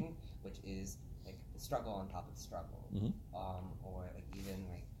living, which is like struggle on top of struggle. Or like even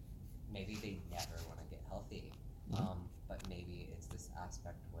like maybe they never want to get healthy, but maybe it's this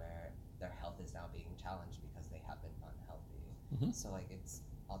aspect where their health is now being challenged because they have been unhealthy. So like it's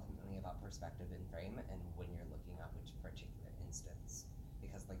ultimately about perspective and frame, and when you're looking at which particular instance,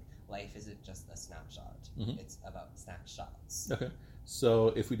 because like life isn't just a snapshot, it's about snapshots. Okay,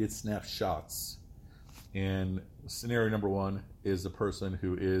 so if we did snapshots, and scenario number one is the person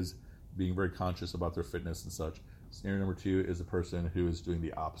who is being very conscious about their fitness and such. Scenario number two is the person who is doing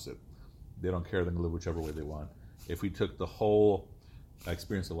the opposite. They don't care, they can live whichever way they want. If we took the whole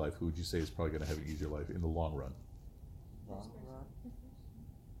experience of life, who would you say is probably going to have an easier life in the long run?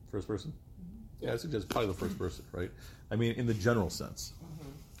 First person? Yeah, I suggest probably the first person, right? I mean, in the general sense.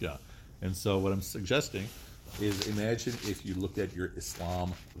 Yeah. And so what I'm suggesting is imagine if you looked at your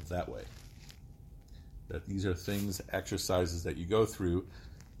Islam that way. That these are things, exercises that you go through,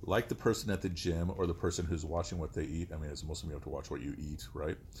 like the person at the gym or the person who's watching what they eat. I mean, as a Muslim, you have to watch what you eat,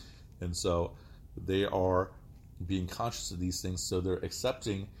 right? And so they are being conscious of these things, so they're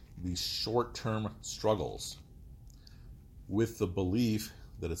accepting these short-term struggles with the belief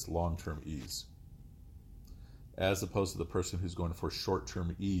that it's long-term ease, as opposed to the person who's going for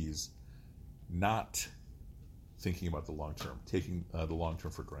short-term ease, not thinking about the long-term, taking the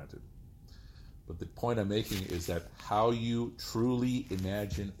long-term for granted. But the point I'm making is that how you truly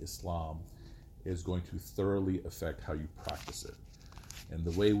imagine Islam is going to thoroughly affect how you practice it. And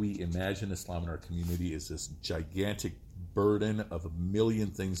the way we imagine Islam in our community is this gigantic burden of a million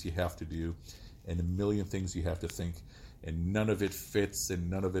things you have to do and a million things you have to think, and none of it fits and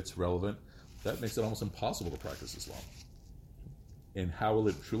none of it's relevant. That makes it almost impossible to practice Islam. And how will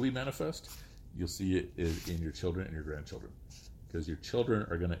it truly manifest? You'll see it in your children and your grandchildren, because your children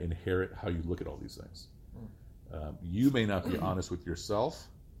are going to inherit how you look at all these things. You may not be honest with yourself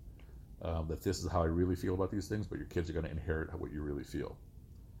that this is how I really feel about these things, but your kids are going to inherit what you really feel.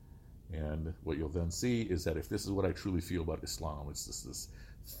 And what you'll then see is that if this is what I truly feel about Islam, it's just this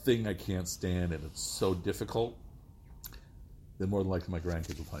thing I can't stand and it's so difficult, then more than likely my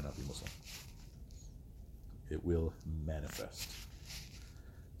grandkids will probably not be Muslim. It will manifest.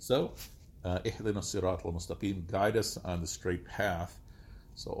 So, Ihdina Sirat al-Mustaqim, guide us on the straight path.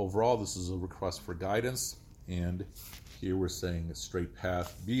 So overall, this is a request for guidance, and here we're saying a straight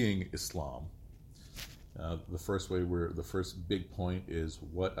path being Islam. The first big point is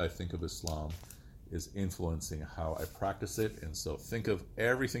what I think of Islam is influencing how I practice it, and so think of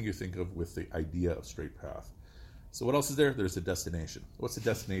everything you think of with the idea of straight path. So what else is there? There's a destination. What's the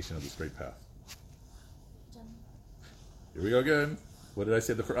destination of the straight path? Here we go again. What did I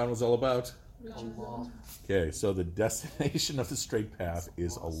say the Quran was all about? Allah. Okay, so the destination of the straight path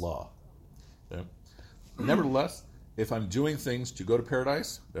is Allah. Okay. Nevertheless, if I'm doing things to go to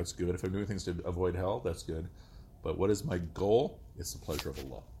paradise, that's good. If I'm doing things to avoid hell, that's good. But what is my goal? It's the pleasure of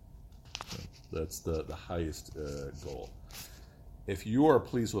Allah. Okay. That's the highest goal. If you are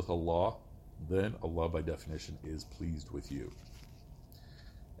pleased with Allah, then Allah by definition is pleased with you.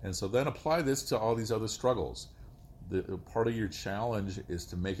 And so then apply this to all these other struggles. The part of your challenge is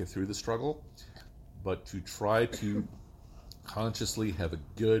to make it through the struggle, but to try to consciously have a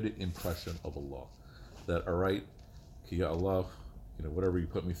good impression of Allah. That, all right, Ya Allah, whatever you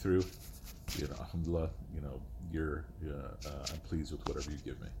put me through, alhamdulillah, I'm pleased with whatever you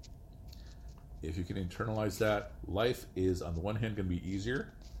give me. If you can internalize that, life is on the one hand going to be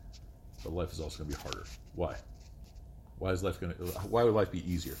easier, but life is also going to be harder. Why? Why would life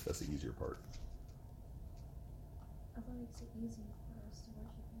be easier? That's the easier part. Allah makes it easy for us to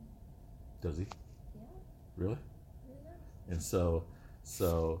worship Him. Does He? Yeah. Really? Yeah. And so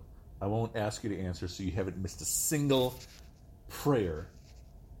I won't ask you to answer, so you haven't missed a single prayer.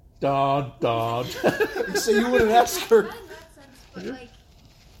 So you wouldn't ask her. Not in that sense, but like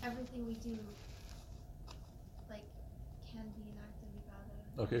everything we do, like can be an act of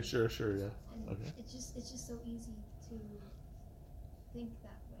ibadah. Okay, sure, yeah. And Okay. it's just so easy to think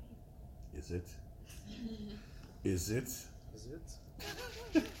that way. Is it? Is it? Is it?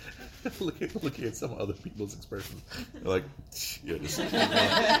 looking at some other people's expressions. They're like, yeah, just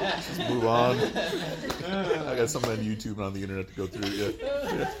move on. I got something on YouTube and on the internet to go through. Yeah. Wait,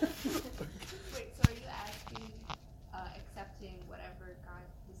 so are you asking accepting whatever God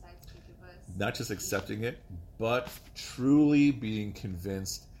decides to give us? not just accepting it, but truly being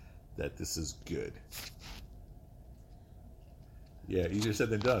convinced that this is good. Yeah, easier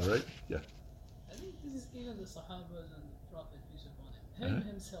said than done, right? Yeah. I think this is even the Sahabas and the Prophet, peace upon him. Him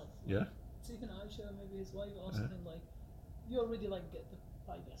himself. Yeah. Taking Aisha, maybe his wife, asked him, like, you already, like, get the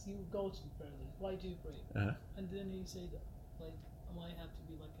Bibles. You go to prayer. Why do you pray? And then he said, like, I have to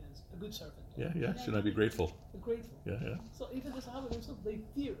be like a good servant. Yeah. Should I be grateful? Grateful. Yeah. So even the Sahaba themselves, they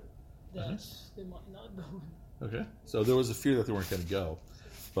fear that they might not go. Okay. So there was a fear that they weren't going to go.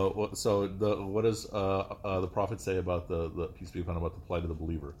 But what does the Prophet say about the peace be upon him, about the plight of the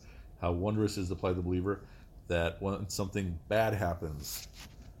believer? How wondrous is the plight of the believer that when something bad happens,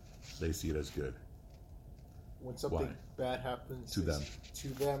 they see it as good. When something bad happens to them,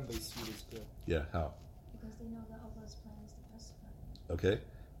 they see it as good. Yeah, how? Because they know that Allah's plan is the best for them. Okay,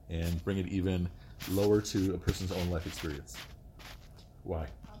 and bring it even lower to a person's own life experience. Why?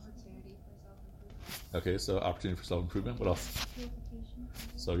 Opportunity for self-improvement. Okay, so opportunity for self-improvement. What else? Purification.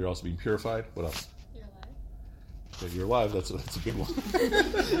 So you're also being purified. What else? You're alive. Okay, you're alive. That's a good one.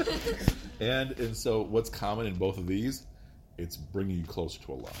 and so what's common in both of these? It's bringing you closer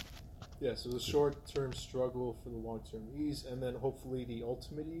to Allah. Yeah, so the short-term struggle for the long-term ease, and then hopefully the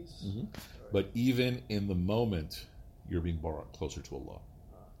ultimate ease. Mm-hmm. But even in the moment, you're being brought closer to Allah.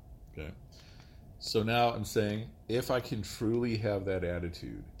 Okay? So now I'm saying, if I can truly have that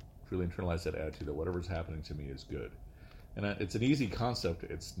attitude, truly internalize that attitude that whatever's happening to me is good. And it's an easy concept.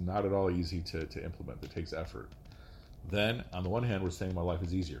 It's not at all easy to implement. It takes effort. Then, on the one hand, we're saying my life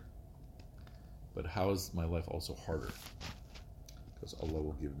is easier. But how is my life also harder? Because Allah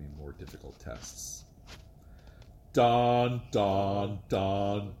will give me more difficult tests. Dun, dun,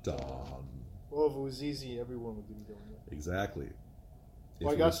 dun, dun. Well, if it was easy, everyone would be doing that. Exactly. If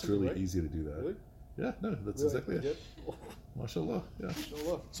Well, it was truly easy to do that. Really? Yeah, no, that's Really? exactly it. MashaAllah. Yeah.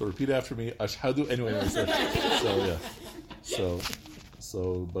 MashaAllah. So repeat after me. Ashhadu. Anyway,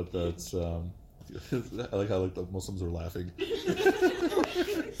 but that's. I like how the Muslims are laughing.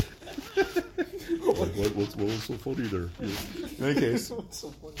 What was so funny there? In any case,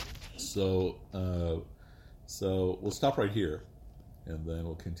 so we'll stop right here, and then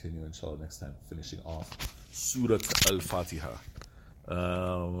we'll continue inshallah next time, finishing off Surah al-Fatihah.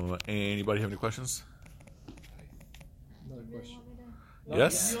 Anybody have any questions? Not a question.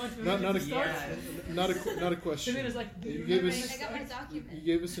 Yes. Not a question. You gave us. I got my document. You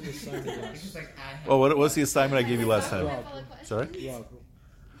gave us an assignment last. Oh, what's the assignment I gave you last time? Sorry. Rob,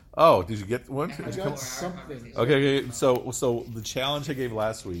 Oh, did you get one? I got something. Okay. So the challenge I gave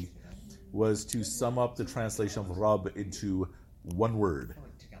last week was to sum up the translation of Rab into one word,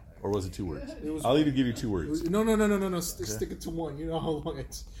 or was it 2 words? I'll even give you 2 words. No. Stick it to one. You know how long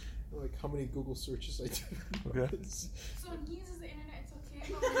it's. Like how many Google searches I did. Okay. So when he uses the internet, it's okay.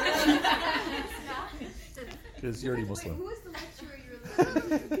 It's not. Because you're already Muslim. Who is the lecturer you're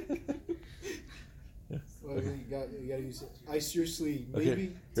listening to? Well, you gotta use it. I seriously maybe.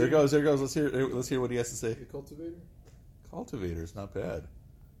 Okay. Here it goes. Let's hear what he has to say. The cultivator. Cultivator is not bad,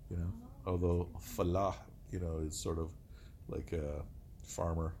 Although falah, is sort of like a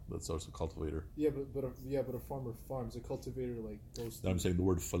farmer that's also a cultivator. Yeah, but a farmer farms. A cultivator goes. I'm saying the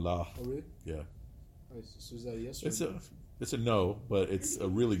word falah. Oh really? Yeah. So is that a yes or no? It's a no, but it's a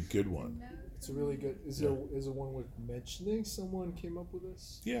really good one. It's a really good. Is it one worth mentioning? Someone came up with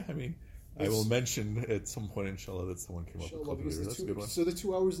this. Yeah, I mean, I will mention at some point, inshallah, that someone came up with cultivator. That's a good one. So the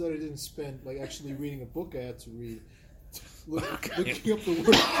 2 hours that I didn't spend actually reading a book I had to read, looking up the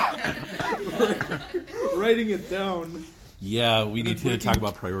word, writing it down. Yeah, we need to talk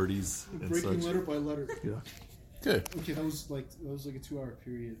about priorities. Breaking letter by letter. Yeah. Good. Okay, that was like a 2-hour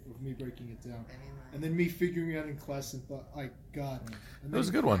period of me breaking it down, and then me figuring it out in class and thought, I got it. That was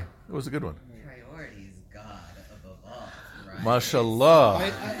a good one. Priorities, God above all, right? Mashallah.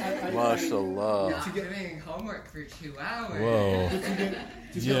 You're Mashallah. doing homework for 2 hours. Whoa.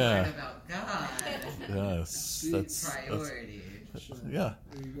 To learn about God. Yes. That's Priorities. yeah.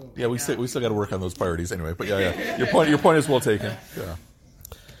 There you go. Yeah, we still got to work on those priorities anyway. But yeah. Your point is well taken. Yeah.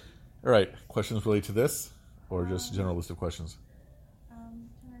 All right. Questions related to this, or just general list of questions? Can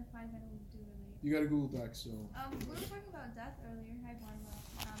I find that we do relate? You got to Google Doc, so. We were talking about death earlier. Hi, Juanma.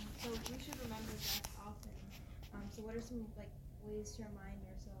 So we should remember death often. So what are some ways to remind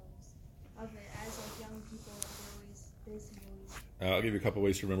ourselves of it as young people? I'll give you a couple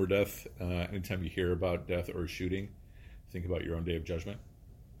ways to remember death. Anytime you hear about death or shooting, think about your own day of judgment.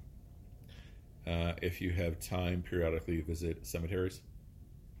 If you have time, periodically visit cemeteries.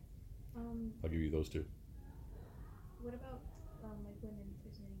 I'll give you those 2. What about women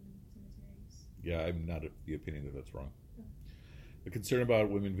visiting cemeteries? Yeah, I'm not of the opinion that that's wrong. The concern about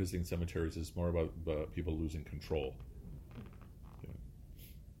women visiting cemeteries is more about people losing control.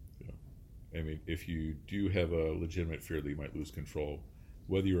 I mean, if you do have a legitimate fear that you might lose control,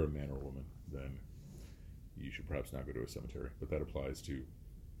 whether you're a man or a woman, then you should perhaps not go to a cemetery. But that applies to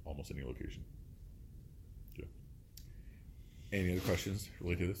almost any location. Yeah. Any other questions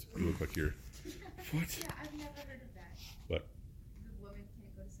related to this? You look like you're... What? Yeah, I've never heard of that. What? The woman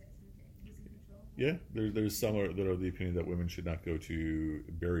can't go to cemetery. Losing control. Yeah, there's some that are of the opinion that women should not go to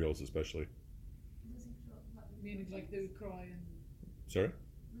burials, especially. Losing control of what? Meaning like they would cry and. Sorry?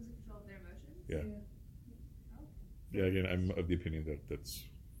 Losing control of their emotions? Yeah. Oh. Yeah, again, I'm of the opinion that that's...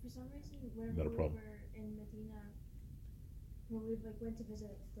 For some reason, whenever Not a we problem. were in Medina, when we went to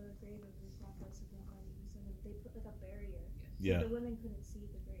visit the grave of the Prophet, they put like a barrier. Yeah. So the women couldn't see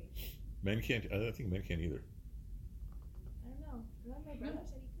the grave. Men can't... I don't think men can either. I don't know. Remember my brother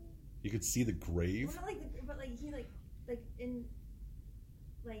said he could. You could see the grave? Well, not like but like he like in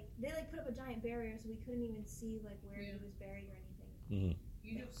like they like put up a giant barrier so we couldn't even see like where he was buried or anything. Mm-hmm.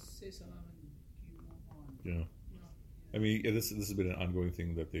 You just say salam and you move on. Yeah. I mean, this has been an ongoing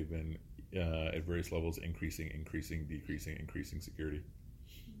thing that they've been at various levels increasing, decreasing security.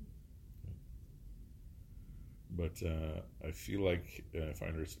 But I feel like if I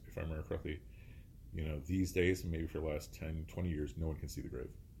remember correctly, these days, and maybe for the last 10, 20 years, no one can see the grave.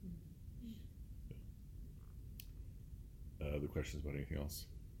 Other questions about anything else?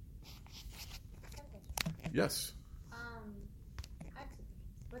 Yes. I have two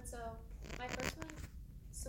things. But so, my first